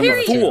dancing other, with her, you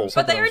period. fool.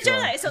 But they are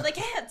Jedi, so they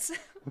can't.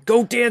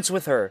 Go dance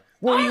with her.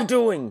 What are you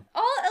doing?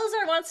 All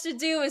Elzar wants to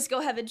do is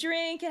go have a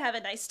drink and have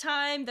a nice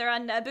time. They're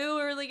on Naboo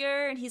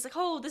earlier, and he's like,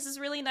 oh, this is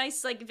really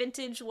nice, like,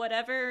 vintage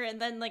whatever. And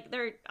then, like,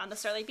 they're on the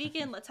Starlight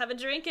Beacon. Let's have a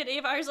drink. And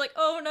Avar's like,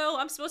 oh, no,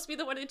 I'm supposed to be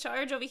the one in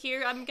charge over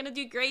here. I'm going to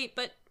do great,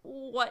 but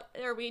what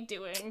are we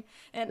doing?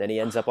 And then he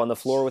ends up on the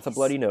floor with a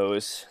bloody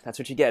nose. That's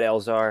what you get,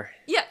 Elzar.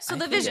 Yeah, so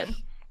the vision.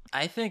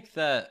 I think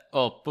that...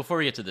 Oh, before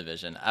we get to the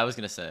vision, I was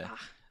going to say,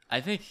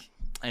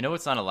 I know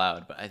it's not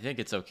allowed, but I think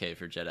it's okay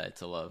for Jedi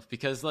to love.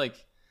 Because,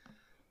 like,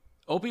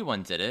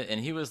 Obi-Wan did it, and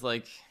he was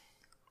like...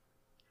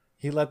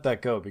 He let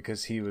that go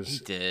because he was... He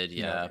did,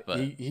 yeah,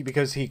 but...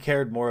 Because he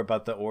cared more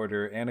about the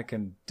Order.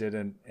 Anakin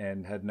didn't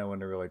and had no one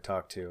to really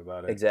talk to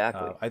about it.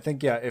 Exactly. I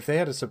think, if they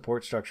had a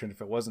support structure and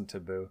if it wasn't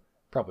taboo,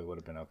 probably would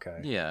have been okay.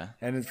 Yeah.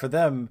 And for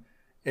them,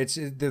 it's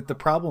the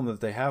problem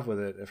that they have with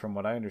it, from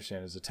what I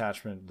understand, is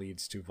attachment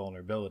leads to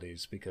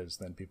vulnerabilities because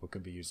then people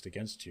can be used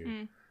against you.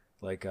 Mm.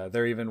 Like,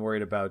 they're even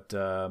worried about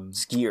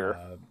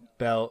Skier.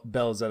 Bell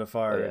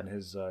Zettifar and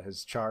his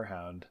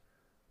Charhound.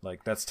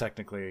 Like, that's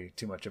technically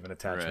too much of an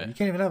attachment. Right. You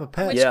can't even have a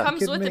pet. Which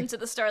comes with him to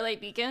the Starlight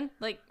Beacon.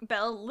 Like,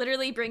 Bell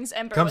literally brings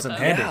Ember comes with in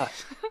him. handy. Yeah.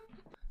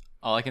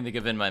 All I can think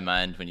of in my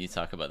mind when you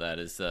talk about that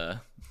is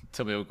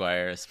Tobey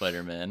Maguire as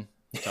Spider-Man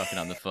talking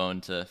on the phone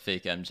to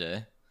fake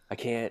MJ. I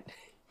can't...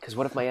 Because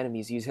what if my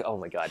enemies use it? Oh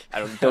my god!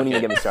 Don't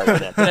even get me started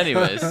with that. But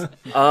anyways,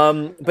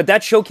 but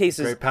that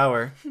showcases great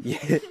power.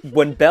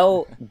 When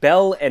Bell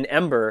and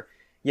Ember,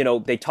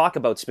 they talk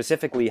about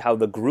specifically how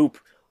the group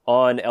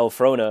on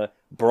Elfrona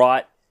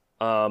brought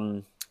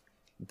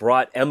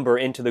Ember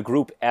into the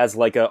group as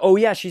like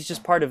she's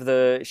just part of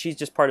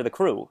the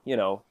crew.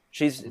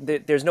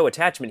 There's no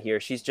attachment here.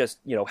 She's just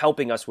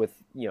helping us with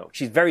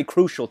she's very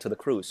crucial to the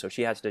crew, so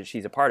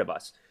she's a part of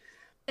us.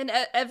 And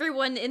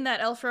everyone in that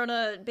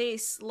Elfrona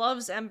base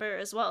loves Ember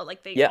as well.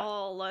 Like, they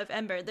all love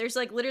Ember. There's,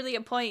 like, literally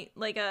a point,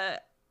 like,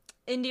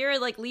 Indira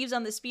like leaves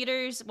on the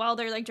speeders while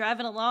they're like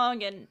driving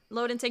along, and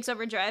Loden takes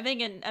over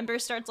driving, and Ember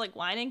starts like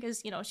whining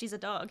because she's a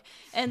dog,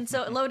 and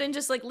so Loden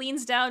just like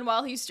leans down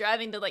while he's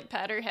driving to like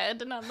pat her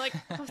head, and I'm like,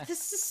 oh,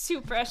 this is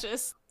so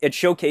precious. It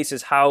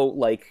showcases how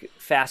like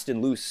fast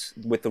and loose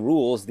with the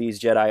rules these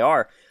Jedi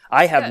are.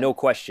 I have no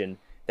question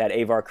that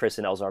Avar, Chris,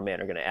 and Elzar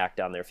Mann are going to act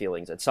on their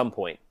feelings at some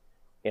point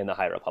in the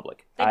High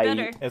Republic. They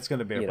better. It's going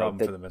to be a problem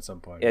for them at some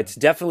point. It's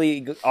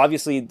definitely,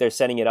 obviously, they're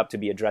setting it up to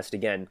be addressed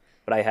again,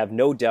 but I have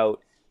no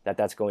doubt that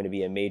that's going to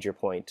be a major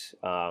point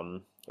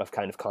of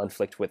kind of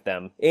conflict with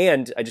them.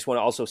 And I just want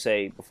to also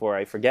say, before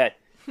I forget,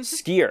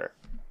 Skier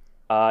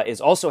is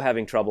also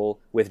having trouble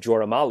with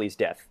Jorah Mali's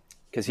death,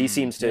 because he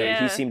seemed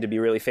to be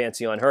really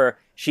fancy on her.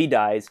 She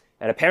dies,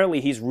 and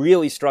apparently he's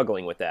really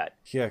struggling with that.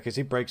 Yeah, because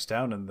he breaks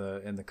down in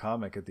the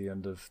comic at the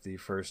end of the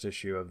first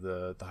issue of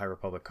the High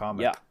Republic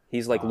comic. Yeah,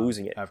 he's like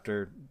losing it.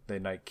 After they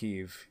knight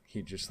Kyiv,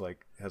 he just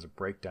like has a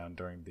breakdown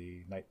during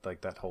the night,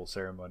 like that whole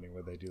ceremony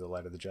where they do the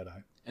Light of the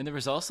Jedi. And there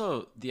was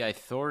also the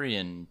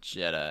Ithorian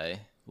Jedi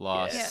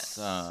lost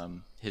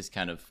his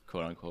kind of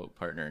quote unquote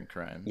partner in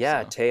crime.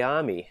 Yeah, so.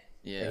 Teami.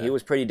 Yeah, and he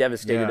was pretty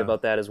devastated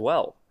about that as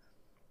well.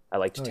 I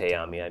liked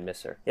Teami. I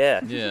miss her.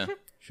 Yeah. Yeah.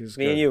 She's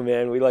Me good. and you,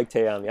 man. We like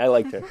Teami. I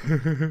liked her.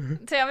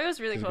 Tammy was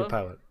really She's a cool. good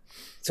pilot.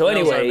 So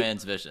anyway, Elzar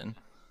Mann's vision.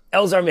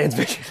 Elzar Mann's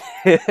vision.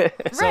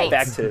 Right.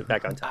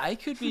 Back on top. I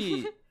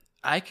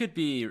could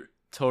be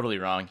totally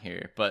wrong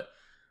here, but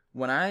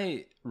when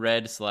I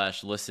read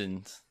 /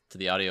 listened to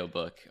the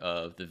audiobook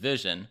of The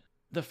Vision,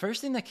 the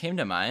first thing that came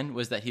to mind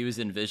was that he was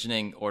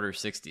envisioning Order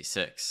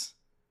 66.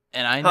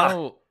 And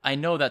I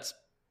know that's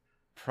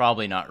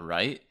probably not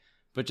right,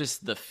 but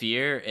just the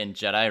fear in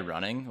Jedi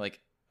running, like,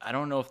 I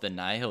don't know if the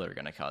Nihil are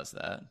going to cause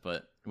that,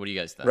 but what do you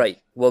guys think? Right.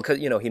 Well, because,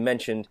 he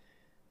mentioned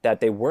that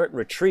they weren't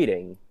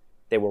retreating,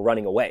 they were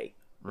running away.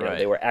 You know,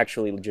 they were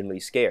actually legitimately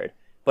scared.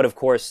 But of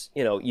course,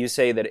 you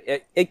say that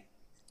it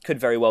could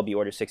very well be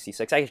Order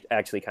 66. I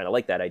actually kind of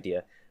like that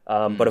idea.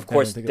 But of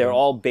course, they're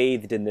all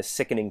bathed in this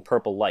sickening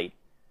purple light,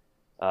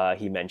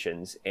 he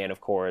mentions. And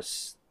of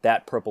course,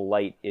 that purple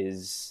light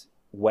is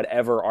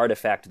whatever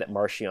artifact that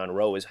Marchion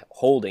Ro is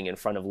holding in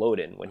front of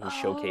Loden when he's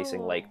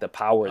showcasing like the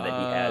power that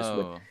he has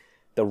with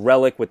the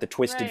relic with the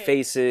twisted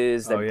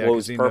faces that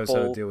glows he purple.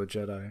 knows how to deal with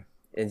Jedi.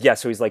 And yeah,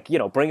 so he's like,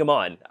 bring him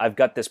on. I've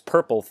got this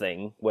purple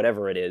thing,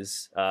 whatever it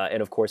is.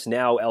 And of course,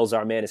 now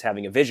Elzar Mann is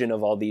having a vision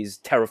of all these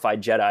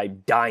terrified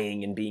Jedi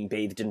dying and being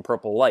bathed in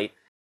purple light.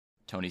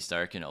 Tony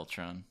Stark and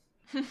Ultron.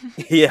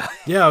 Yeah.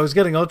 Yeah, I was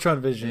getting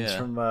Ultron visions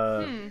from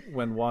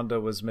when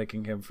Wanda was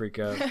making him freak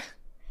out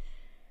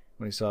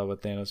when he saw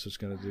what Thanos was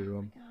going to do to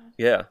him.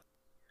 Yeah.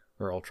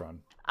 Or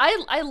Ultron.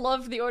 I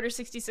love the Order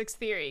 66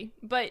 theory,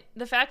 but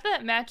the fact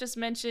that Matt just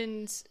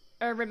mentioned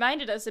or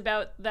reminded us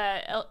about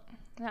that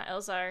not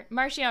Elzar,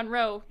 Marchion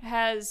Ro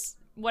has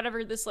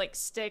whatever this like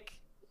stick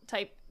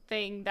type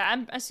thing that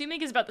I'm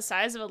assuming is about the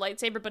size of a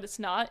lightsaber, but it's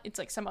not. It's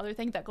like some other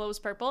thing that glows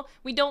purple.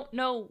 We don't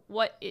know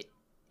what it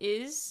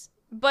is,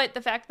 but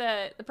the fact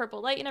that the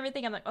purple light and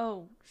everything, I'm like,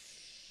 oh,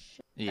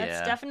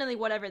 that's definitely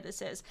whatever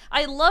this is.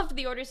 I loved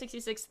the Order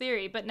 66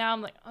 theory, but now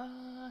I'm like,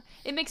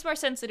 it makes more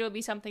sense that it would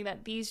be something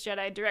that these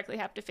Jedi directly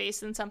have to face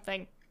than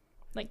something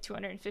like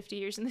 250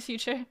 years in the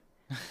future.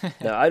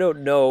 Now, I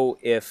don't know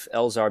if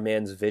Elzar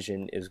Mann's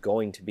vision is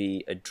going to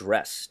be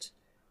addressed,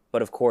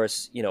 but of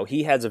course,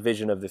 he has a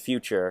vision of the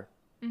future,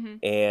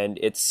 and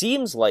it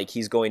seems like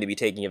he's going to be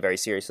taking it very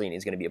seriously, and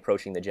he's going to be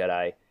approaching the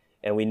Jedi.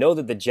 And we know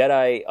that the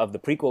Jedi of the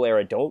prequel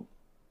era don't.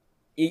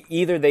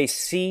 Either they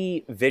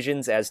see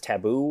visions as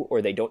taboo,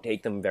 or they don't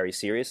take them very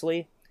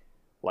seriously.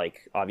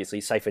 Like, obviously,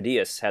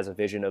 Sifo-Dyas has a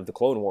vision of the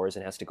Clone Wars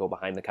and has to go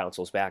behind the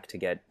Council's back to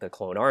get the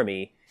clone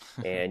army,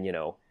 and,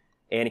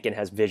 Anakin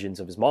has visions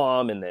of his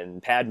mom, and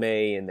then Padme,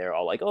 and they're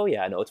all like, oh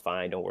yeah, no, it's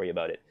fine, don't worry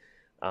about it.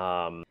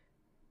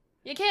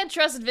 You can't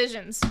trust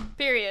visions,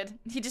 period.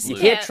 You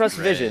can't trust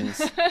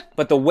visions,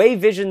 but the way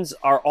visions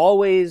are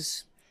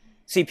always...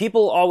 See,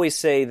 people always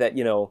say that,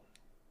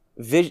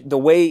 the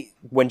way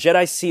when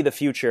Jedi see the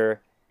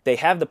future, they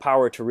have the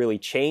power to really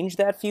change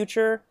that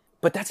future,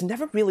 but that's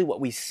never really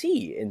what we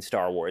see in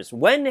Star Wars.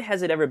 When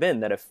has it ever been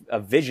that a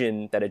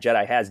vision that a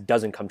Jedi has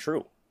doesn't come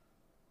true?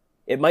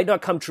 It might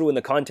not come true in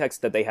the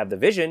context that they have the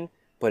vision,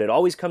 but it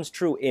always comes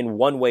true in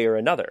one way or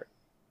another.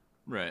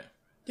 Right.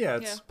 Yeah,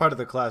 it's part of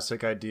the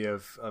classic idea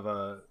of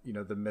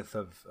the myth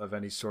of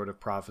any sort of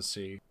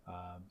prophecy.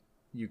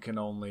 You can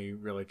only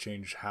really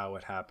change how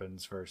it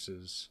happens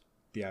versus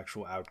the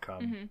actual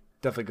outcome.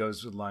 Definitely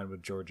goes in line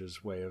with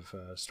George's way of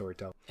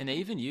storytelling. And they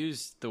even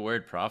use the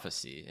word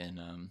prophecy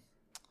in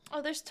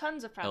there's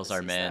tons of prophecies.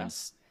 Elzar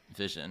Mann's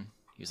vision.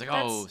 He was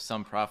like,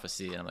 some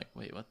prophecy. And I'm like,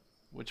 wait, what?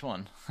 Which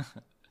one?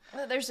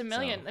 Well, there's a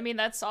million. I mean,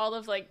 that's all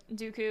of like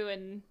Dooku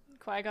and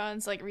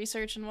Qui-Gon's like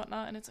research and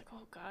whatnot. And it's like,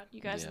 oh God,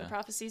 you guys and the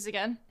prophecies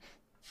again.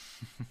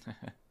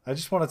 I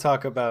just want to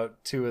talk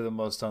about two of the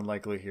most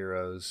unlikely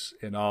heroes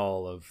in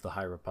all of the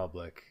High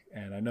Republic.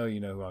 And I know you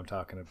know who I'm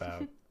talking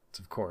about. It's,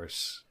 of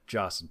course,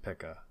 Joss and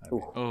Pika.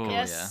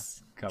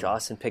 Yes. Yeah.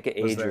 Joss and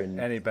Pika, Was there Adrian.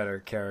 any better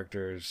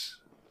characters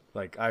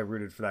Like, I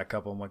rooted for that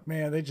couple. I'm like,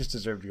 man, they just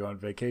deserve to go on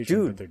vacation,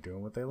 Dude. but they're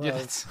doing what they love.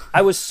 Yeah,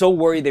 I was so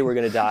worried they were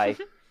going to die.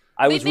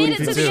 I They was made rooting it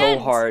for to them the so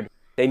end. hard.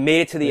 They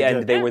made it to the They end.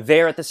 did. They were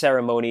there at the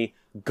ceremony.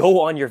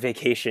 Go on your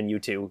vacation, you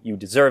two. You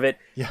deserve it.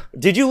 Yeah.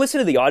 Did you listen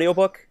to the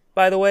audiobook,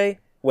 by the way?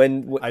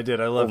 I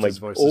did. I loved his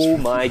voice. Oh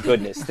my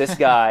goodness. This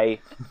guy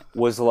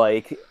was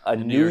like a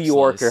New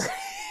York Yorker. slice.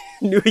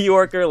 New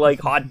Yorker, like,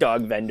 hot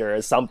dog vendor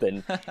or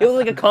something. It was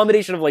like a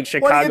combination of, like,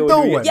 Chicago What are you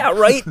and New York. doing? Yeah,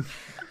 right?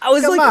 I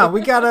was Come like, on,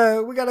 we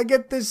gotta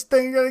get this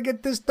thing. Gotta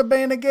get this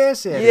Tabana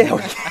gas in. yeah,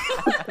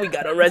 we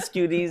gotta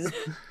rescue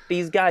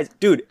these guys.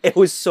 Dude, it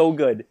was so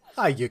good.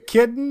 Are you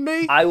kidding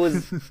me? I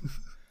was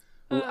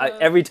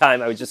every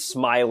time I was just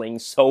smiling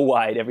so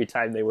wide every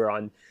time they were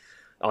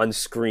on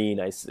screen.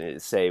 I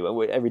say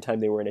every time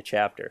they were in a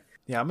chapter.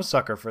 Yeah, I'm a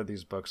sucker for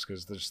these books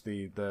because there's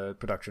the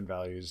production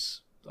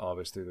values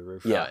always through the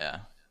roof. Yeah. Oh, yeah.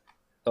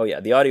 Oh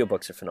yeah, the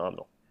audiobooks are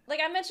phenomenal. Like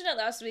I mentioned it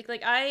last week,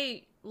 like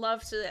I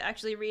love to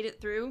actually read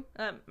it through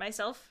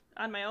myself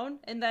on my own,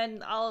 and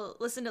then I'll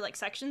listen to like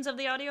sections of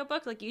the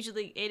audiobook. Like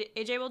usually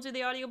AJ will do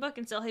the audiobook,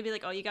 and so he'll be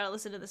like, oh, you gotta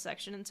listen to this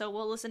section, and so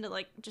we'll listen to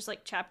like just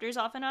like chapters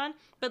off and on.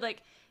 But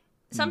like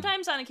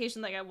sometimes on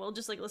occasion, like I will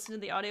just like listen to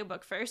the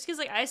audiobook first, because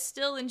like I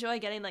still enjoy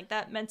getting like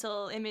that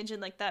mental image and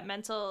like that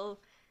mental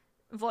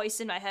voice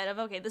in my head of,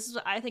 okay, this is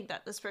what I think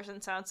that this person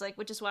sounds like,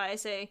 which is why I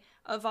say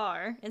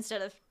Avar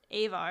instead of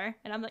Avar,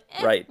 and I'm like,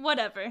 Right.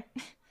 whatever.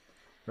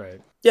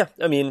 Right. Yeah,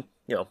 I mean,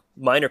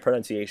 minor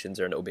pronunciations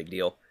are no big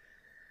deal.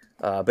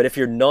 But if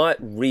you're not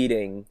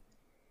reading,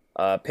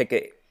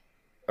 pick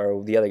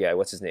or the other guy,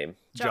 what's his name?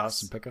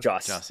 Joss and Pickup.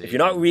 Joss. Joss, If you're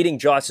not reading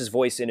Joss's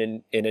voice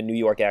in a New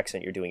York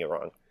accent, you're doing it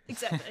wrong.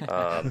 Exactly.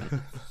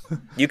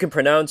 You can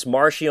pronounce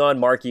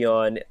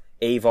Marchion,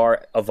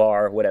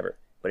 Avar, whatever.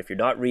 But if you're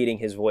not reading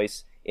his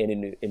voice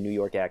in a New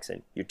York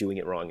accent, you're doing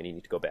it wrong and you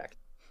need to go back.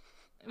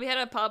 We had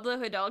a Pablo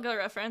Hidalgo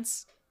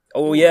reference.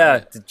 Oh,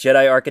 yeah, the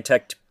Jedi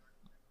architect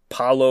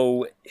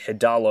Paulo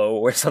Hidalgo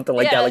or something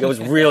like that. Like, it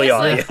was really It's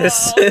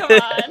obvious. Like, oh, come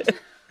on.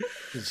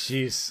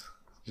 Jeez,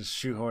 just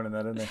shoehorning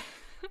that in there.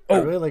 I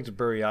really liked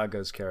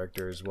Burriaga's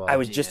character as well. I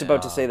was just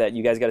about to say that.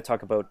 You guys got to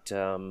talk about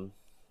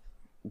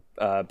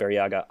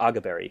Burriaga,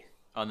 Agaberry.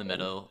 On the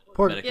medical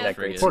Yeah.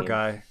 frigate. Poor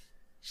guy.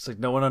 Just like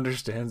no one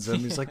understands him.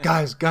 He's like,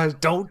 guys,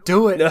 don't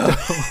do it. No.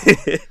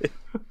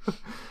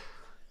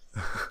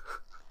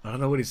 I don't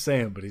know what he's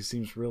saying, but he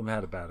seems real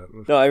mad about it.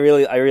 No, I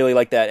really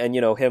like that, and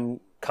him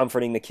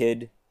comforting the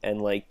kid,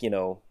 and like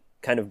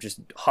kind of just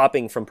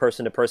hopping from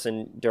person to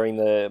person during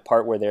the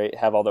part where they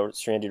have all the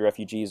stranded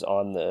refugees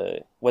on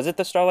the. Was it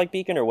the Starlight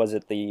Beacon or was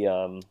it the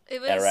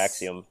It was-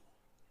 Ataraxium?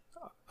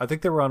 I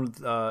think they were on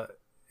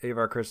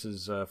Avar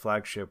Chris's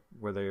flagship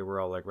where they were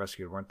all like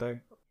rescued, weren't they?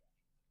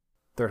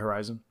 Third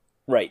Horizon.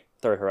 Right,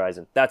 Third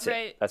Horizon. That's it.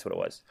 Right. That's what it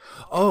was.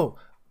 Oh,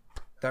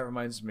 that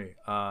reminds me.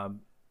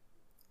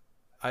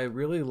 I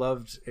really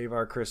loved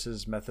Avar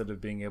Chris's method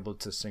of being able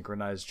to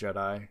synchronize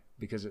Jedi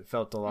because it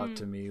felt a lot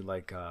to me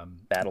like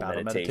Battle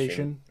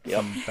Meditation.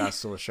 Yep. from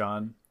Bastila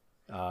Shan.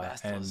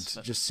 And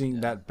just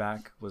seeing that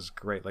back was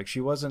great. Like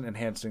she wasn't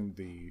enhancing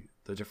the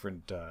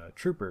different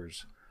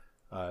troopers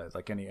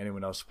like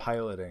anyone else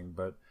piloting,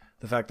 but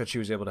the fact that she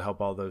was able to help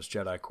all those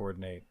Jedi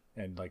coordinate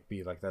and like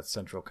be like that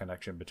central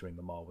connection between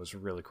them all was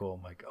really cool.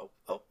 I'm like, oh,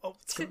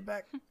 it's coming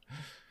back.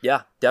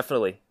 Yeah,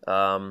 definitely.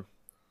 And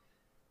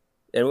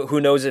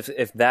who knows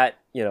if that,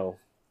 it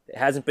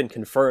hasn't been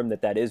confirmed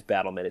that is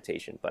battle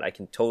meditation, but I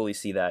can totally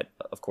see that,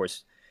 of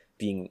course,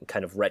 being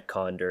kind of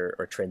retconned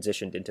or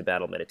transitioned into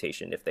battle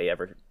meditation if they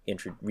ever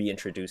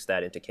reintroduce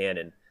that into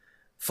canon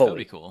fully. That would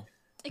be cool.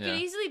 It Yeah. could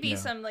easily be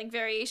some like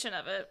variation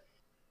of it.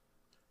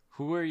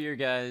 Who are your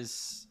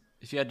guys?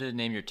 If you had to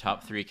name your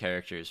top 3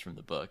 characters from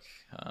the book,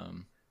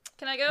 Can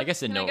I go? I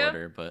guess in Can no I go?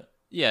 order, but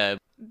yeah.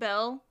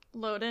 Bell,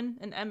 Loden,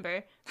 and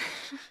Ember.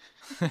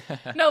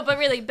 No, but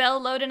really,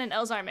 Bell, Loden, and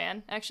Elzar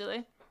Man,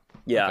 actually.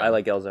 Yeah, Okay. I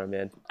like Elzar,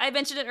 man. I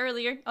mentioned it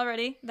earlier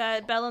already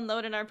that Bell and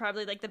Loden are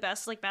probably like the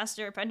best like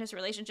master apprentice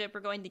relationship we're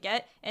going to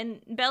get,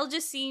 and Bell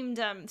just seemed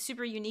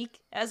super unique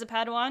as a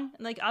Padawan.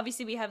 Like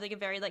obviously we have like a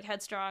very like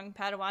headstrong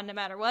Padawan no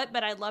matter what,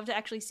 but I loved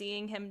actually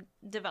seeing him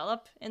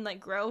develop and like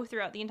grow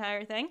throughout the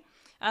entire thing.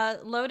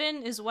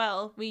 Loden as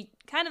well, we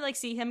kind of like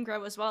see him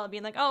grow as well,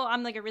 being like, oh,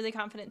 I'm like a really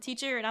confident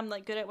teacher and I'm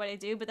like good at what I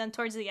do, but then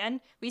towards the end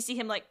we see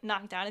him like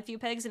knock down a few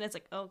pegs and it's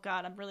like, oh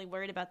god, I'm really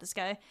worried about this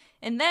guy.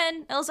 And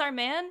then Elzar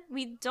Man,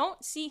 we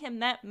don't see him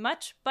that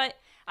much, but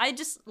I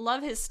just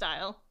love his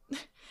style.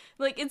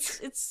 Like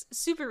it's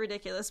super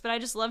ridiculous, but I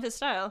just love his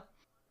style.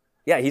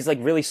 Yeah, he's like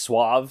really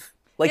suave.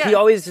 Like he Yeah.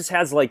 always just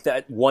has like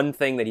that one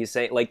thing that he's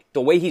saying, like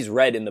the way he's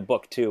read in the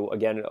book too.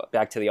 Again,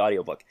 back to the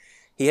audiobook.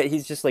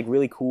 He's just like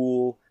really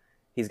cool.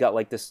 He's got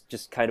like this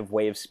just kind of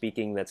way of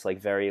speaking that's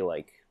like very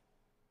like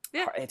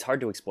it's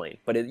hard to explain,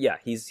 but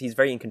he's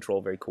very in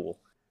control, very cool.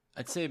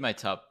 I'd say my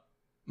top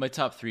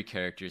 3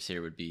 characters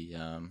here would be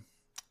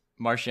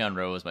Marchion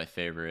Ro is my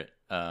favorite.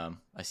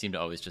 I seem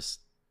to always just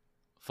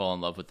fall in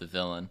love with the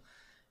villain,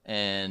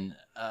 and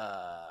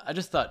I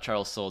just thought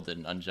Charles Soule did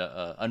an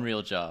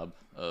unreal job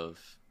of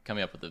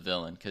coming up with the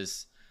villain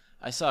because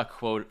I saw a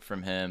quote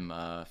from him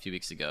a few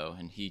weeks ago,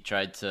 and he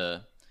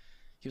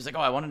was like,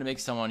 "Oh, I wanted to make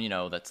someone,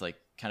 that's like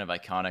kind of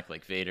iconic,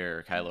 like Vader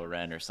or Kylo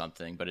Ren or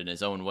something, but in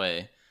his own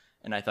way."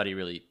 And I thought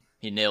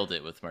he nailed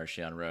it with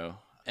Marchion Ro.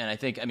 And I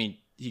think,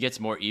 he gets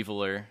more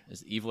eviler.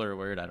 Is eviler a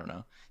word? I don't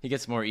know. He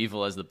gets more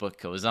evil as the book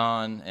goes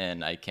on,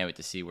 and I can't wait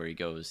to see where he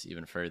goes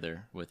even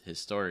further with his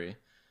story.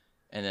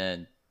 And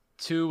then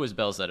 2 was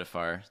Bel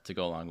Zettifar to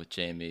go along with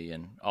Jamie,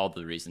 and all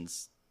the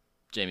reasons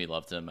Jamie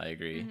loved him, I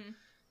agree. Mm-hmm.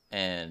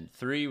 And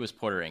 3 was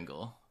Porter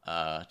Engle,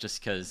 just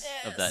because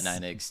of that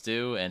 9-egg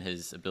stew and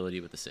his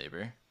ability with the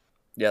saber.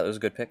 Yeah, those are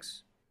good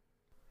picks.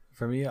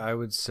 For me, I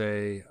would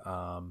say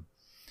I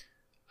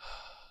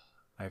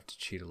have to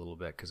cheat a little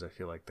bit because I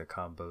feel like the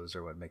combos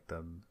are what make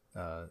them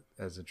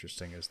as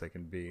interesting as they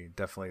can be.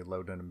 Definitely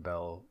Loden and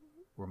Bell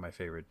were my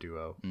favorite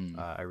duo.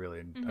 I really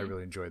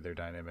enjoyed their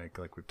dynamic,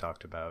 like we've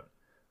talked about.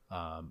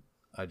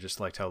 I just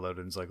liked how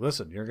Loden's like,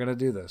 listen, you're gonna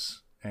do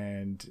this,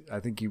 and I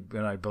think you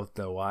and I both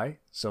know why.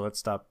 So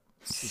let's cut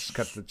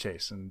to the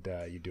chase, and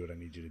you do what I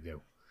need you to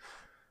do.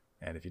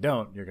 And if you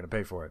don't, you're gonna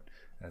pay for it,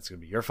 and it's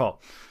gonna be your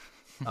fault.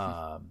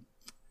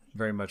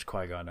 Very much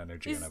Qui-Gon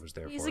energy, and I was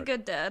there for it. He's a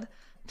good dad.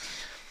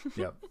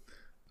 Yep.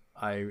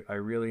 I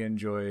really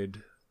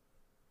enjoyed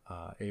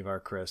Avar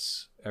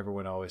Kriss.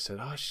 Everyone always said,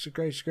 "Oh,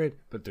 she's great,"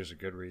 but there's a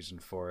good reason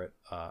for it.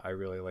 I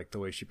really like the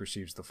way she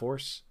perceives the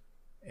Force,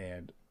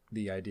 and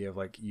the idea of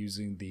like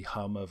using the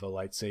hum of a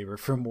lightsaber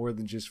for more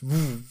than just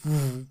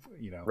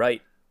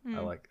Right. I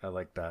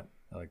like that.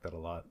 I like that a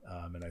lot.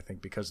 And I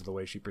think because of the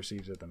way she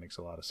perceives it, that makes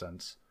a lot of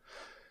sense.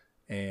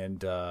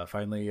 And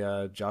finally,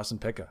 Joss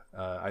and Pika.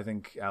 I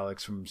think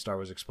Alex from Star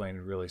Wars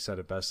Explained really said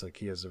it best. Like,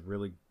 he has a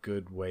really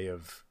good way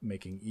of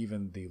making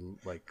even the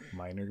like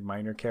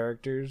minor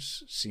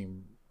characters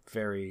seem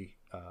very,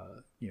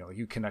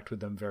 you connect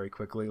with them very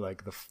quickly.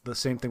 Like the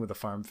same thing with the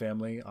farm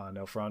family on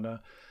Elfrona.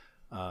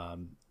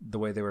 The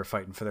way they were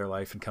fighting for their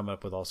life and coming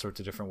up with all sorts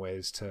of different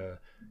ways to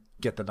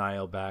get the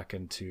Nihil back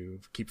and to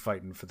keep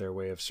fighting for their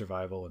way of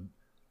survival and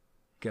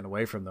getting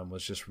away from them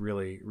was just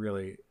really,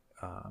 really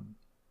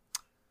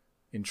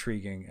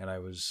intriguing. And I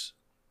was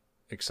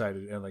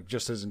excited and like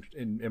just as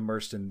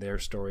immersed in their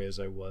story as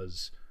I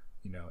was,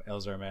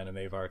 Elzar Mann and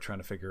Avar trying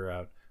to figure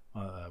out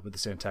with the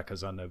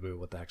Santekas on Naboo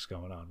what the heck's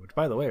going on. Which,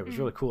 by the way, it was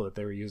really cool that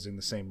they were using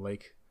the same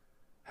lake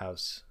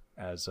house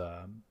as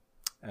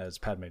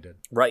Padme did.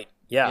 Right.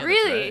 Yeah.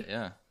 Really? Right,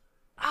 yeah.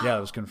 Yeah,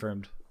 it was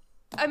confirmed.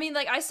 I mean,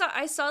 like I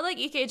saw like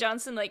E.K.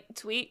 Johnson like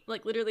tweet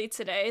like literally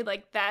today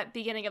like that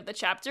beginning of the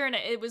chapter, and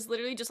it was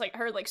literally just like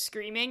her like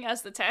screaming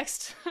as the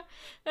text,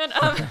 and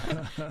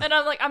and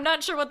I'm like, I'm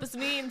not sure what this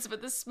means,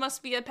 but this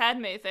must be a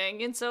Padme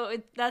thing, and so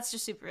that's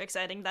just super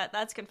exciting that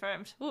that's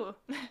confirmed. Ooh.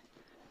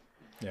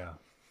 Yeah,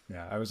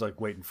 I was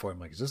like waiting for him.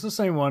 Like, is this the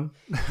same one?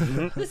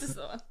 This is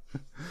the one.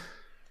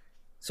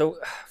 So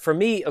for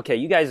me, okay,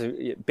 you guys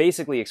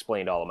basically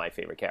explained all of my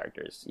favorite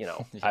characters. Yeah.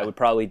 I would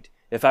probably,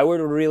 if I were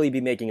to really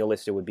be making a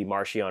list, it would be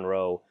Marchion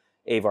Ro,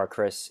 Avar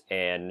Kriss,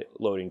 and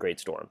Loden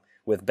Greatstorm,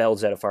 with Bel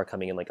Zettifar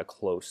coming in like a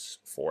close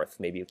fourth,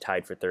 maybe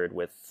tied for third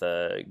with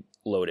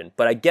Loden.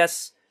 But I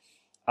guess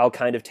I'll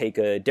kind of take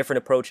a different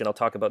approach, and I'll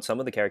talk about some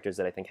of the characters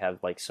that I think have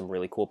like some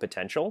really cool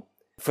potential.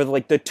 For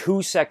like the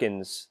 2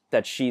 seconds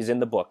that she's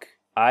in the book,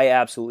 I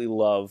absolutely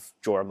love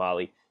Jorah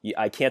Mali.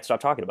 I can't stop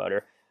talking about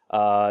her.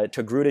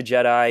 Togruta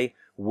Jedi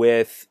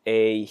with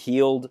a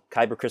healed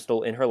Kyber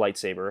crystal in her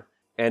lightsaber,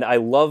 and I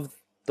love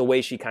the way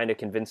she kind of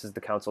convinces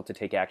the council to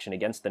take action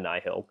against the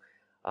Nihil.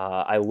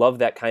 I love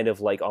that kind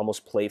of like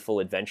almost playful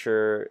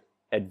adventurous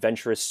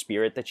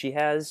spirit that she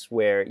has,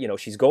 where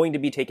she's going to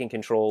be taking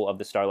control of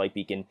the Starlight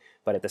Beacon,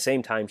 but at the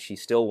same time she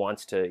still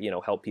wants to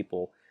help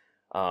people,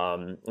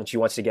 and she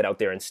wants to get out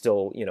there and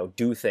still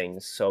do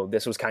things. So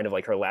this was kind of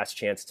like her last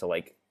chance to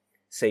like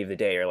save the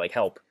day or like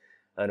help.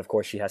 And of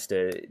course, she has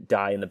to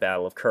die in the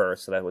Battle of Kur,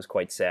 so that was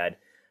quite sad.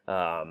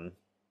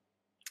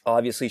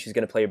 Obviously, she's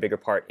going to play a bigger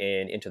part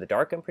in Into the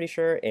Dark, I'm pretty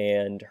sure,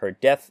 and her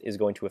death is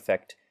going to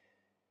affect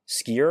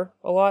Skier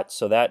a lot,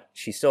 so that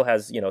she still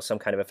has some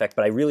kind of effect.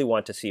 But I really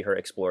want to see her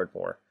explored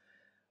more,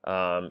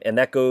 and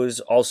that goes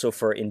also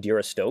for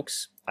Indira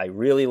Stokes. I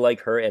really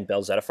like her and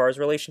Bel Zettifar's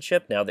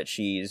relationship now that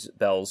she's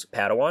Bel's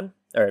Padawan.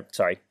 Or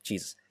sorry,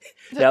 Jesus,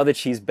 now that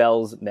she's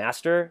Bel's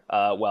master,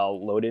 while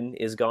Loden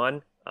is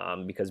gone.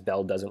 Because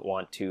Bel doesn't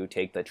want to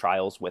take the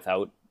trials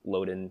without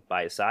Loden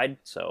by his side.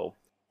 So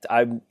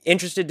I'm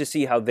interested to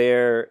see how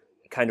their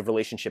kind of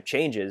relationship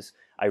changes.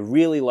 I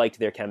really liked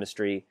their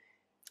chemistry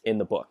in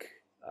the book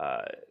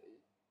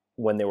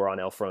when they were on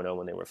Elfrona,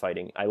 when they were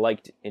fighting. I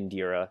liked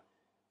Indira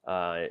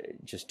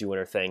just doing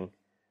her thing.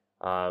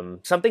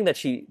 Something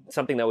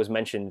that was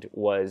mentioned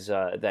was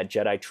that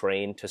Jedi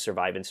train to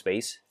survive in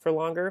space for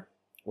longer,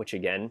 which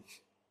again,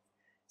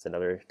 it's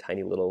another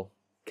tiny little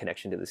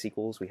connection to the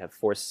sequels. We have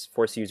force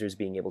users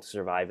being able to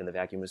survive in the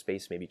vacuum of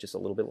space maybe just a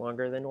little bit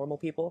longer than normal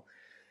people.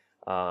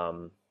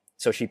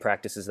 So she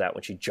practices that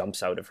when she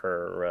jumps out of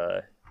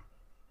her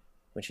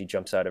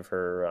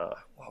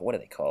what are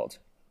they called?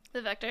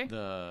 The Vector.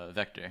 The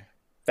Vector.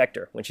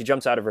 Vector. When she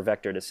jumps out of her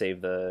Vector to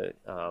save the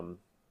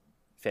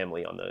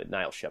family on the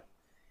Nihil ship.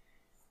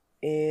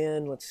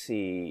 And let's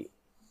see.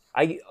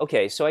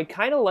 So I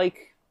kind of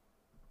like.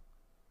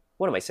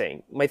 What am I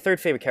saying? My third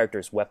favorite character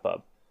is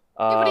Wetbub.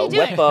 what are you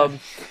doing?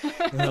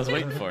 Wetbub. I was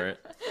waiting for it.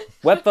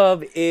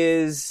 Wetbub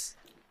is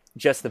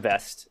just the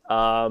best.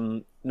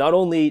 Not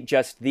only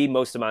just the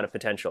most amount of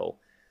potential,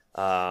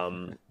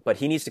 but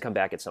he needs to come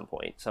back at some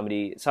point.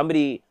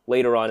 Somebody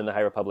later on in the High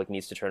Republic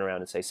needs to turn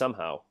around and say,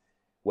 somehow,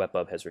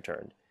 Wetbub has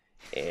returned.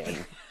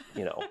 And,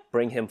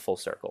 bring him full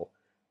circle,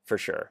 for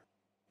sure.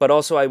 But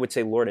also, I would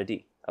say Lorna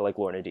D. I like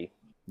Lorna D.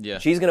 Yeah.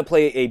 She's going to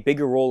play a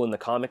bigger role in the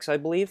comics, I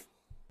believe.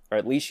 Or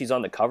at least she's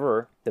on the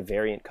cover, the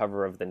variant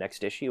cover of the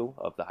next issue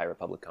of the High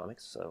Republic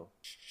comics. So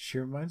She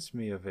reminds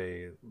me of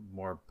a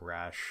more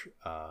brash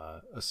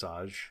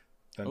Asajj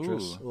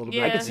Ventress a little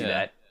Yeah. I bit. can see Yeah.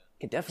 that. I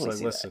can It's definitely like,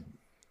 see listen,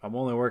 I'm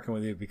only working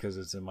with you because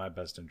it's in my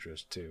best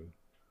interest too,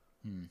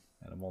 Hmm.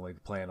 and I'm only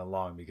playing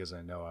along because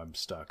I know I'm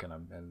stuck and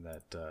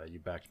that you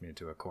backed me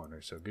into a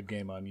corner. So good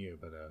game on you,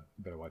 but you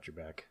better watch your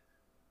back.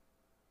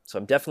 that. So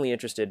I'm definitely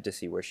interested to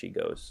see where she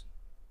goes.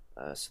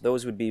 So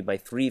those would be my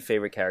 3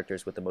 favorite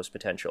characters with the most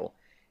potential,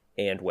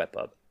 and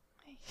Wetbub.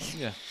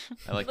 Yeah.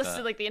 I like Listed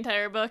that. like the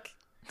entire book.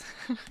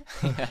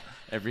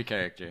 Every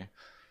character.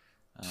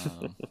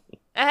 I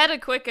had a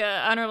quick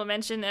honorable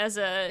mention as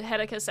a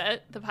Hedda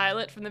Cassette, the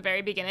pilot from the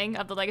very beginning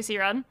of the Legacy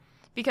run,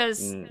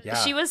 because Yeah,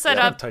 she was set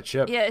yeah, up. tight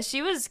ship. Yeah,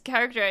 she was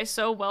characterized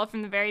so well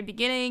from the very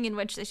beginning, in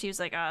which she was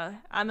like,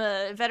 "I'm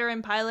a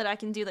veteran pilot. I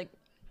can do like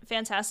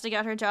fantastic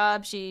at her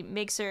job." She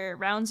makes her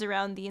rounds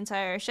around the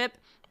entire ship,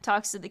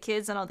 talks to the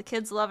kids, and all the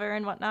kids love her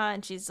and whatnot.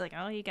 And she's like,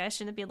 "Oh, you guys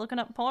shouldn't be looking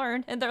up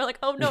porn." And they're like,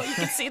 "Oh no, you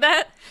can see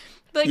that."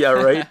 Like, Yeah,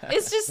 right?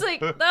 it's just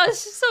like, no,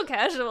 it's just so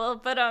casual.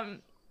 But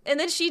and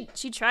then she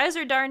tries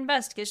her darn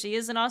best because she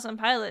is an awesome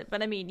pilot.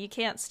 But I mean, you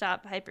can't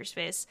stop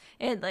hyperspace.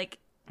 And like,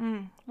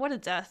 what a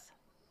death!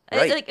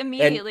 Right. Like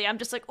immediately, I'm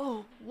just like,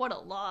 oh, what a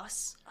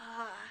loss.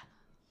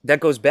 That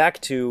goes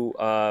back to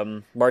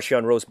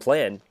Marchion Ro's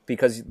plan,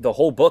 because the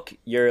whole book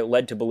you're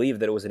led to believe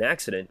that it was an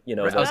accident. Right,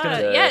 I was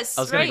gonna- Yes,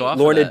 I was going right. to go off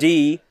Lorna of that.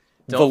 D.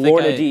 Don't think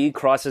Lorna I- D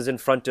crosses in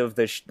front of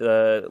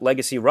the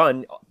Legacy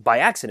run by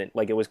accident,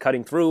 like it was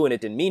cutting through and it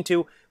didn't mean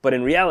to. But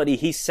in reality,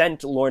 he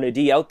sent Lorna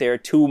D out there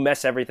to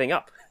mess everything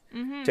up,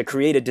 to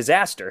create a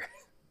disaster.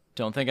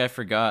 Don't think I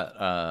forgot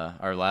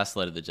our last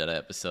Light of the Jedi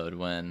episode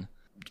when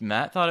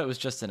Matt thought it was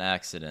just an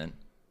accident.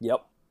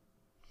 Yep.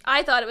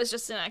 I thought it was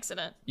just an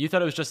accident. You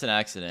thought it was just an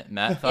accident.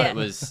 Matt thought Yeah. it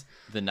was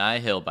the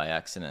Nihil by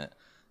accident,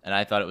 and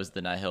I thought it was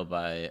the Nihil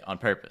by on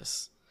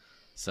purpose.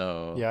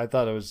 So Yeah, I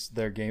thought it was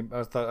their game.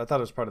 I thought it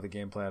was part of the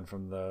game plan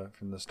from the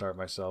start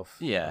myself.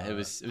 Yeah, it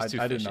was too I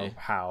didn't fishy. know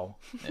how,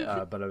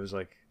 Yeah. but I was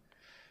like,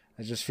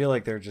 I just feel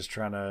like they're just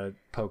trying to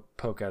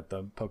poke at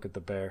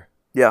the bear.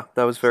 Yeah,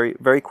 that was very,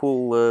 very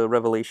cool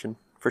revelation,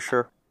 for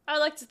sure. I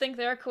like to think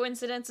there are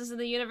coincidences in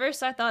the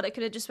universe. I thought it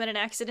could have just been an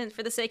accident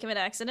for the sake of an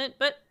accident,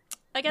 but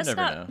I You guess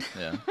never not. know.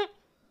 Yeah.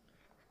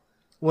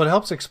 Well, it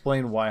helps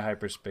explain why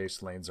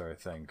hyperspace lanes are a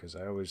thing, because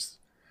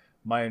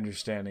my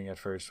understanding at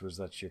first was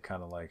that you're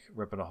kind of like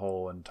ripping a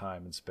hole in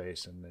time and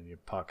space, and then you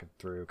pocket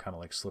through, kind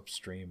of like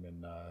Slipstream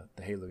in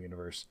the Halo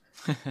universe.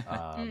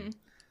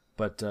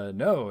 But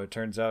no, it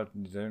turns out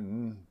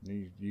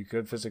you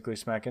could physically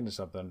smack into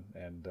something,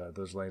 and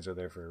those lanes are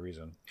there for a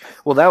reason.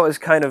 Well, that was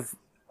kind of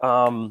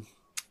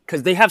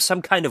because they have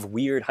some kind of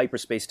weird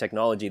hyperspace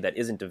technology that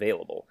isn't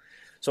available.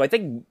 So I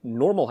think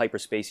normal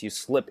hyperspace, you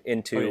slip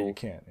into Oh, yeah, you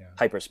can't, yeah.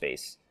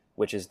 hyperspace,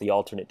 which is the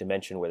alternate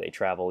dimension where they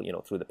travel,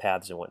 through the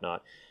paths and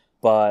whatnot.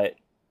 But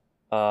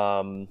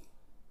some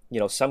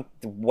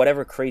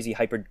whatever crazy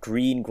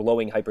green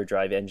glowing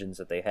hyperdrive engines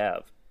that they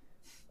have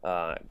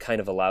kind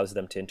of allows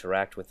them to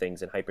interact with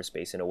things in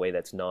hyperspace in a way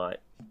that's not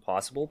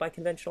possible by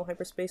conventional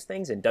hyperspace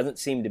things, and doesn't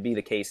seem to be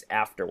the case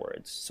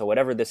afterwards. So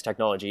whatever this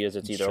technology is,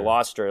 it's either Sure.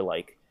 lost or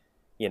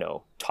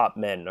top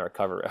men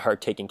are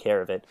taking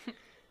care of it.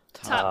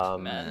 Top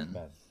man.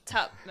 Man.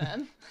 Top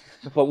man.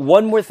 But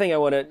one more thing I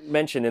want to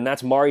mention, and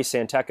that's Mari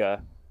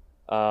Santeca.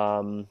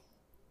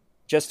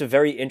 Just a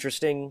very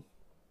interesting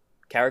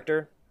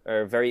character,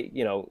 or very,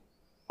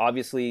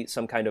 obviously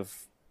some kind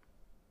of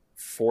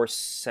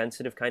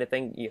force-sensitive kind of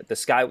thing. The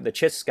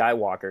Chiss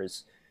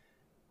Skywalkers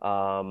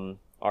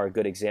are a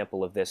good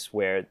example of this,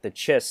 where the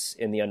Chiss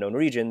in the unknown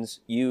regions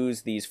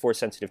use these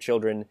force-sensitive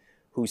children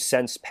who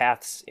sense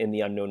paths in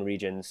the unknown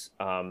regions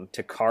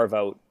to carve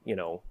out,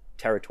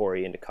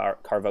 territory and to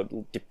carve out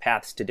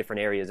paths to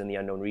different areas in the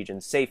unknown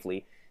regions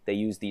safely. They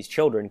use these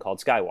children called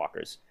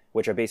Skywalkers,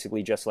 which are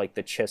basically just like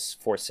the Chiss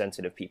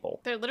force-sensitive people.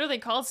 They're literally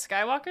called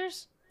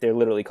Skywalkers? They're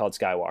literally called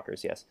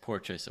Skywalkers, yes. Poor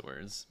choice of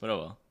words, but oh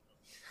well.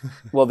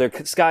 Well, they're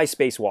sky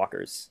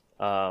spacewalkers.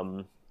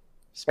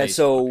 Space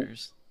so-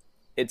 walkers.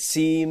 It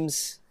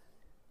seems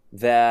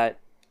that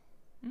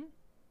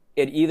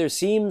it either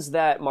seems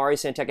that Mari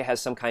Santeca has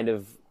some kind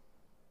of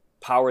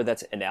power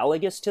that's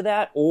analogous to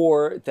that,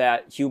 or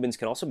that humans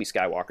can also be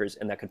Skywalkers,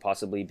 and that could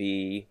possibly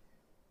be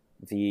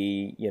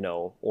the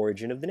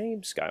origin of the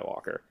name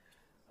Skywalker.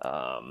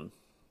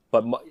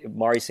 But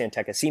Mari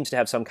Santeca seems to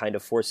have some kind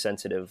of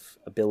force-sensitive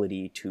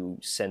ability to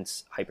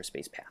sense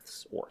hyperspace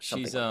paths or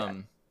something She's like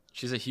that.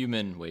 she's a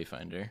human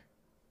wayfinder.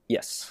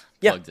 Yes.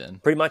 plugged in.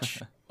 Pretty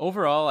much.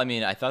 Overall, I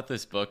mean, I thought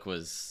this book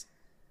was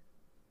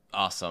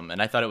awesome,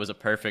 and I thought it was a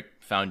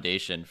perfect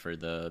foundation for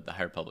the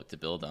High Republic to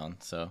build on.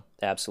 So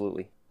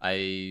Absolutely.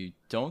 I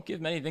don't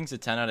give many things a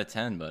 10 out of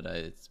 10, but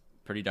it's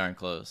pretty darn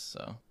close.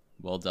 So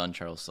well done,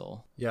 Charles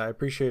Soule. Yeah, I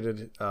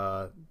appreciated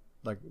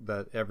like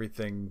that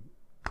everything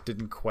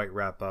didn't quite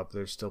wrap up.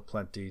 There's still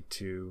plenty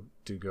to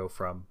go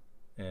from,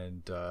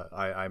 and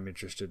I'm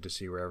interested to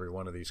see where every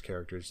one of these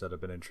characters that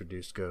have been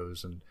introduced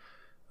goes, and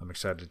I'm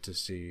excited to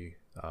see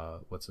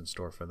what's in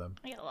store for them.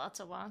 I got lots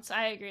of wants.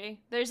 I agree.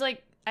 There's I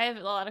have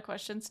a lot of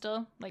questions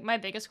still. Like, my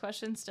biggest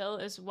question still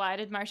is, why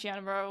did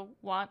Marciano Ro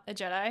want a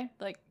Jedi?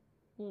 Like,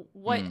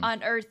 what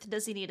on earth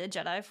does he need a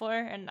Jedi for?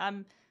 And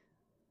I'm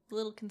a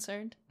little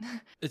concerned.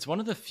 It's one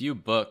of the few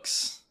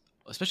books,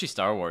 especially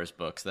Star Wars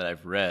books, that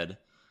I've read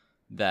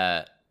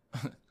that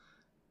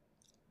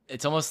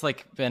it's almost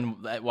like been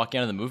walking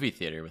out of the movie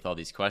theater with all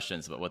these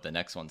questions about what the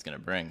next one's going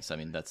to bring. So, I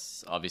mean,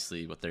 that's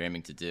obviously what they're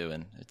aiming to do,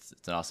 and it's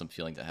an awesome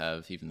feeling to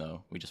have, even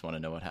though we just want to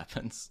know what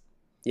happens.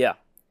 Yeah.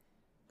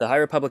 The High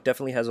Republic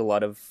definitely has a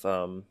lot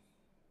of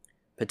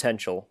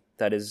potential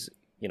that is,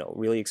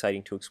 really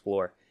exciting to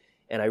explore.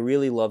 And I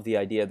really love the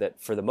idea that,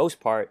 for the most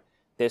part,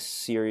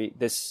 this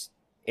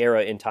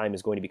era in time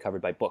is going to be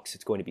covered by books.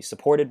 It's going to be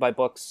supported by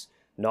books.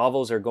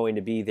 Novels are going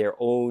to be their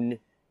own,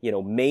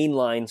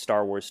 mainline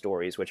Star Wars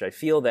stories, which I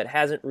feel that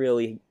hasn't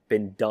really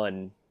been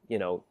done,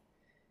 to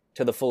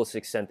the fullest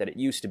extent that it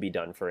used to be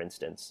done, for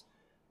instance.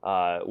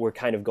 We're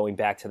kind of going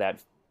back to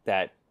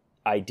that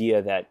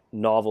idea that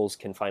novels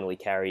can finally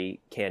carry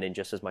canon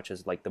just as much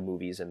as like the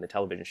movies and the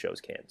television shows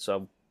can. So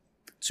I'm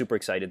super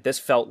excited. This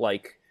felt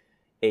like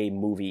a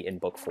movie in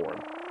book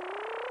form.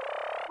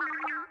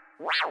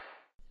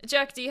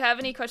 Jack, do you have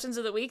any questions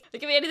of the week? It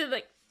can be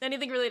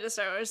anything related to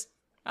Star Wars,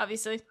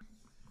 obviously.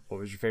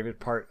 What was your favorite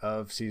part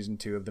of season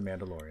 2 of The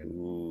Mandalorian?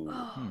 Ooh.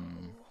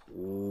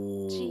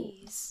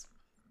 Jeez.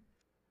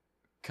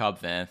 Cobb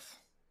Vanth.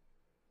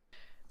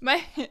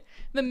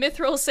 The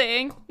mithril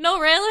saying, no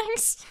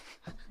railings.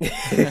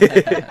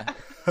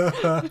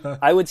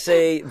 I would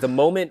say the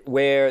moment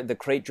where the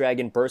Krayt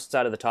Dragon bursts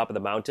out of the top of the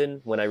mountain,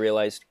 when I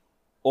realized,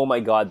 oh my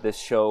god, this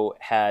show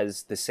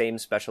has the same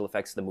special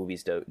effects the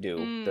movies do.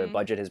 The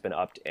budget has been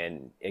upped,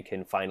 and it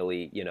can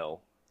finally,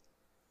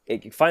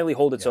 it can finally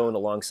hold its own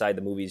alongside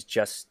the movies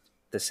just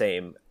the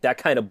same. That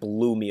kind of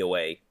blew me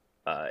away.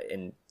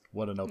 And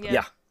What an opener.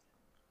 yeah,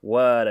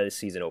 what a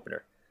season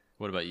opener.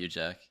 What about you,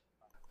 Jack?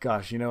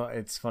 Gosh,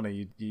 it's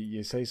funny.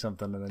 You say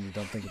something and then you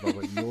don't think about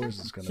what yours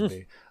is going to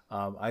be.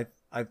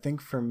 I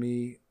think for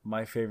me,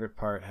 my favorite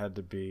part had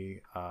to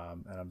be,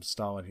 and I'm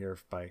stalling here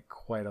by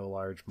quite a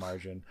large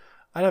margin,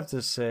 I'd have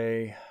to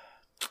say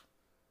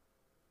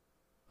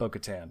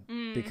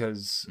Bo-Katan.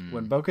 Because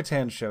when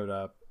Bo-Katan showed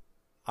up,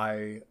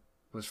 I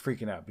was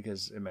freaking out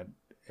because it meant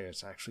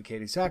it's actually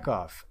Katie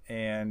Sackhoff.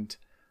 And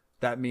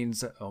that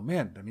means that,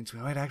 that means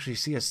we might actually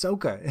see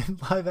Ahsoka in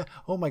live.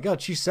 Oh my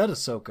God, she said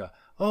Ahsoka.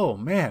 Oh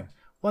man,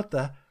 what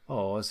the?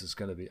 Oh, this is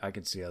going to be, I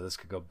can see how this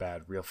could go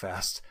bad real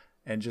fast.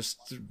 And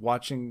just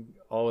watching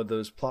all of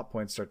those plot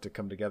points start to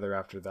come together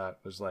after that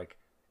was like,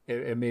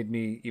 it made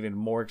me even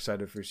more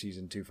excited for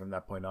season 2 from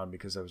that point on,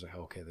 because I was like,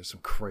 okay, there's some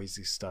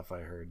crazy stuff I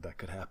heard that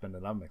could happen,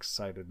 and I'm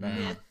excited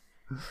now.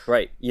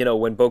 Right.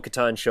 When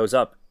Bo-Katan shows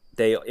up,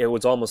 it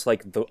was almost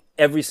like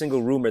every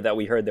single rumor that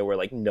we heard that were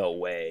like, no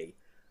way,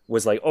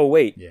 was like, oh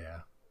wait, Yeah.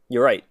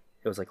 you're right.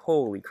 It was like,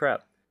 holy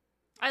crap.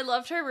 I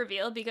loved her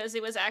reveal because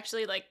it was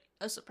actually like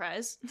a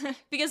surprise.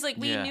 Because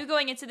we knew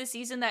going into the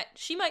season that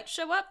she might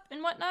show up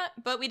and whatnot,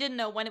 but we didn't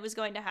know when it was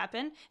going to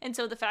happen. And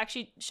so the fact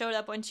she showed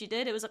up when she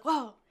did, it was like,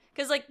 whoa.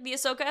 Because the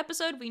Ahsoka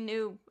episode, we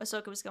knew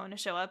Ahsoka was going to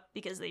show up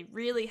because they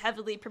really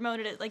heavily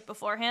promoted it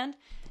beforehand.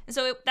 And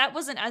so that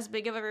wasn't as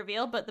big of a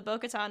reveal, but the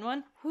Bo-Katan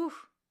one, whew,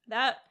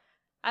 that,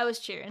 I was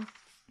cheering.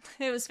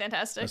 It was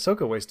fantastic.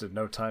 Ahsoka wasted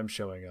no time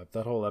showing up.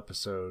 That whole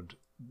episode,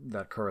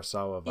 that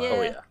Kurosawa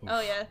vibe. Yeah.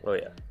 Oh yeah. Oh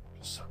yeah.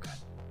 So good.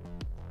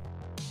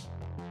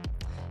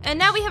 And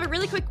now we have a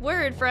really quick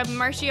word from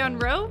Marcion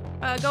Ro.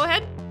 Go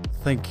ahead.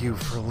 Thank you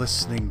for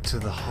listening to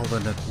the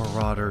Holonet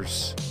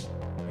Marauders.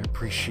 I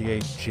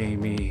appreciate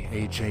Jamie,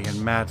 AJ,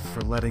 and Matt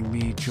for letting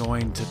me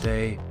join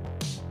today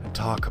and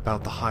talk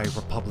about the High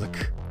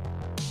Republic.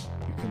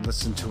 You can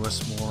listen to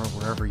us more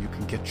wherever you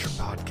can get your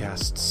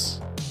podcasts.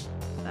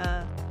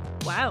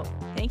 Wow.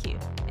 Thank you.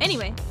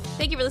 Anyway,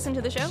 thank you for listening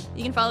to the show.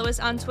 You can follow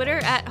us on Twitter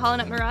at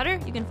Holonet Marauder.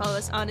 You can follow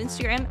us on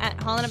Instagram at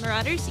Holonet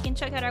Marauders. You can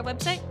check out our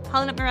website,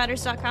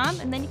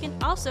 holonetmarauders.com, and then you can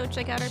also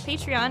check out our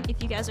Patreon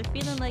if you guys are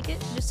feeling like it.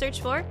 Just search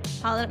for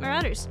Holonet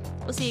Marauders.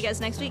 We'll see you guys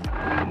next week.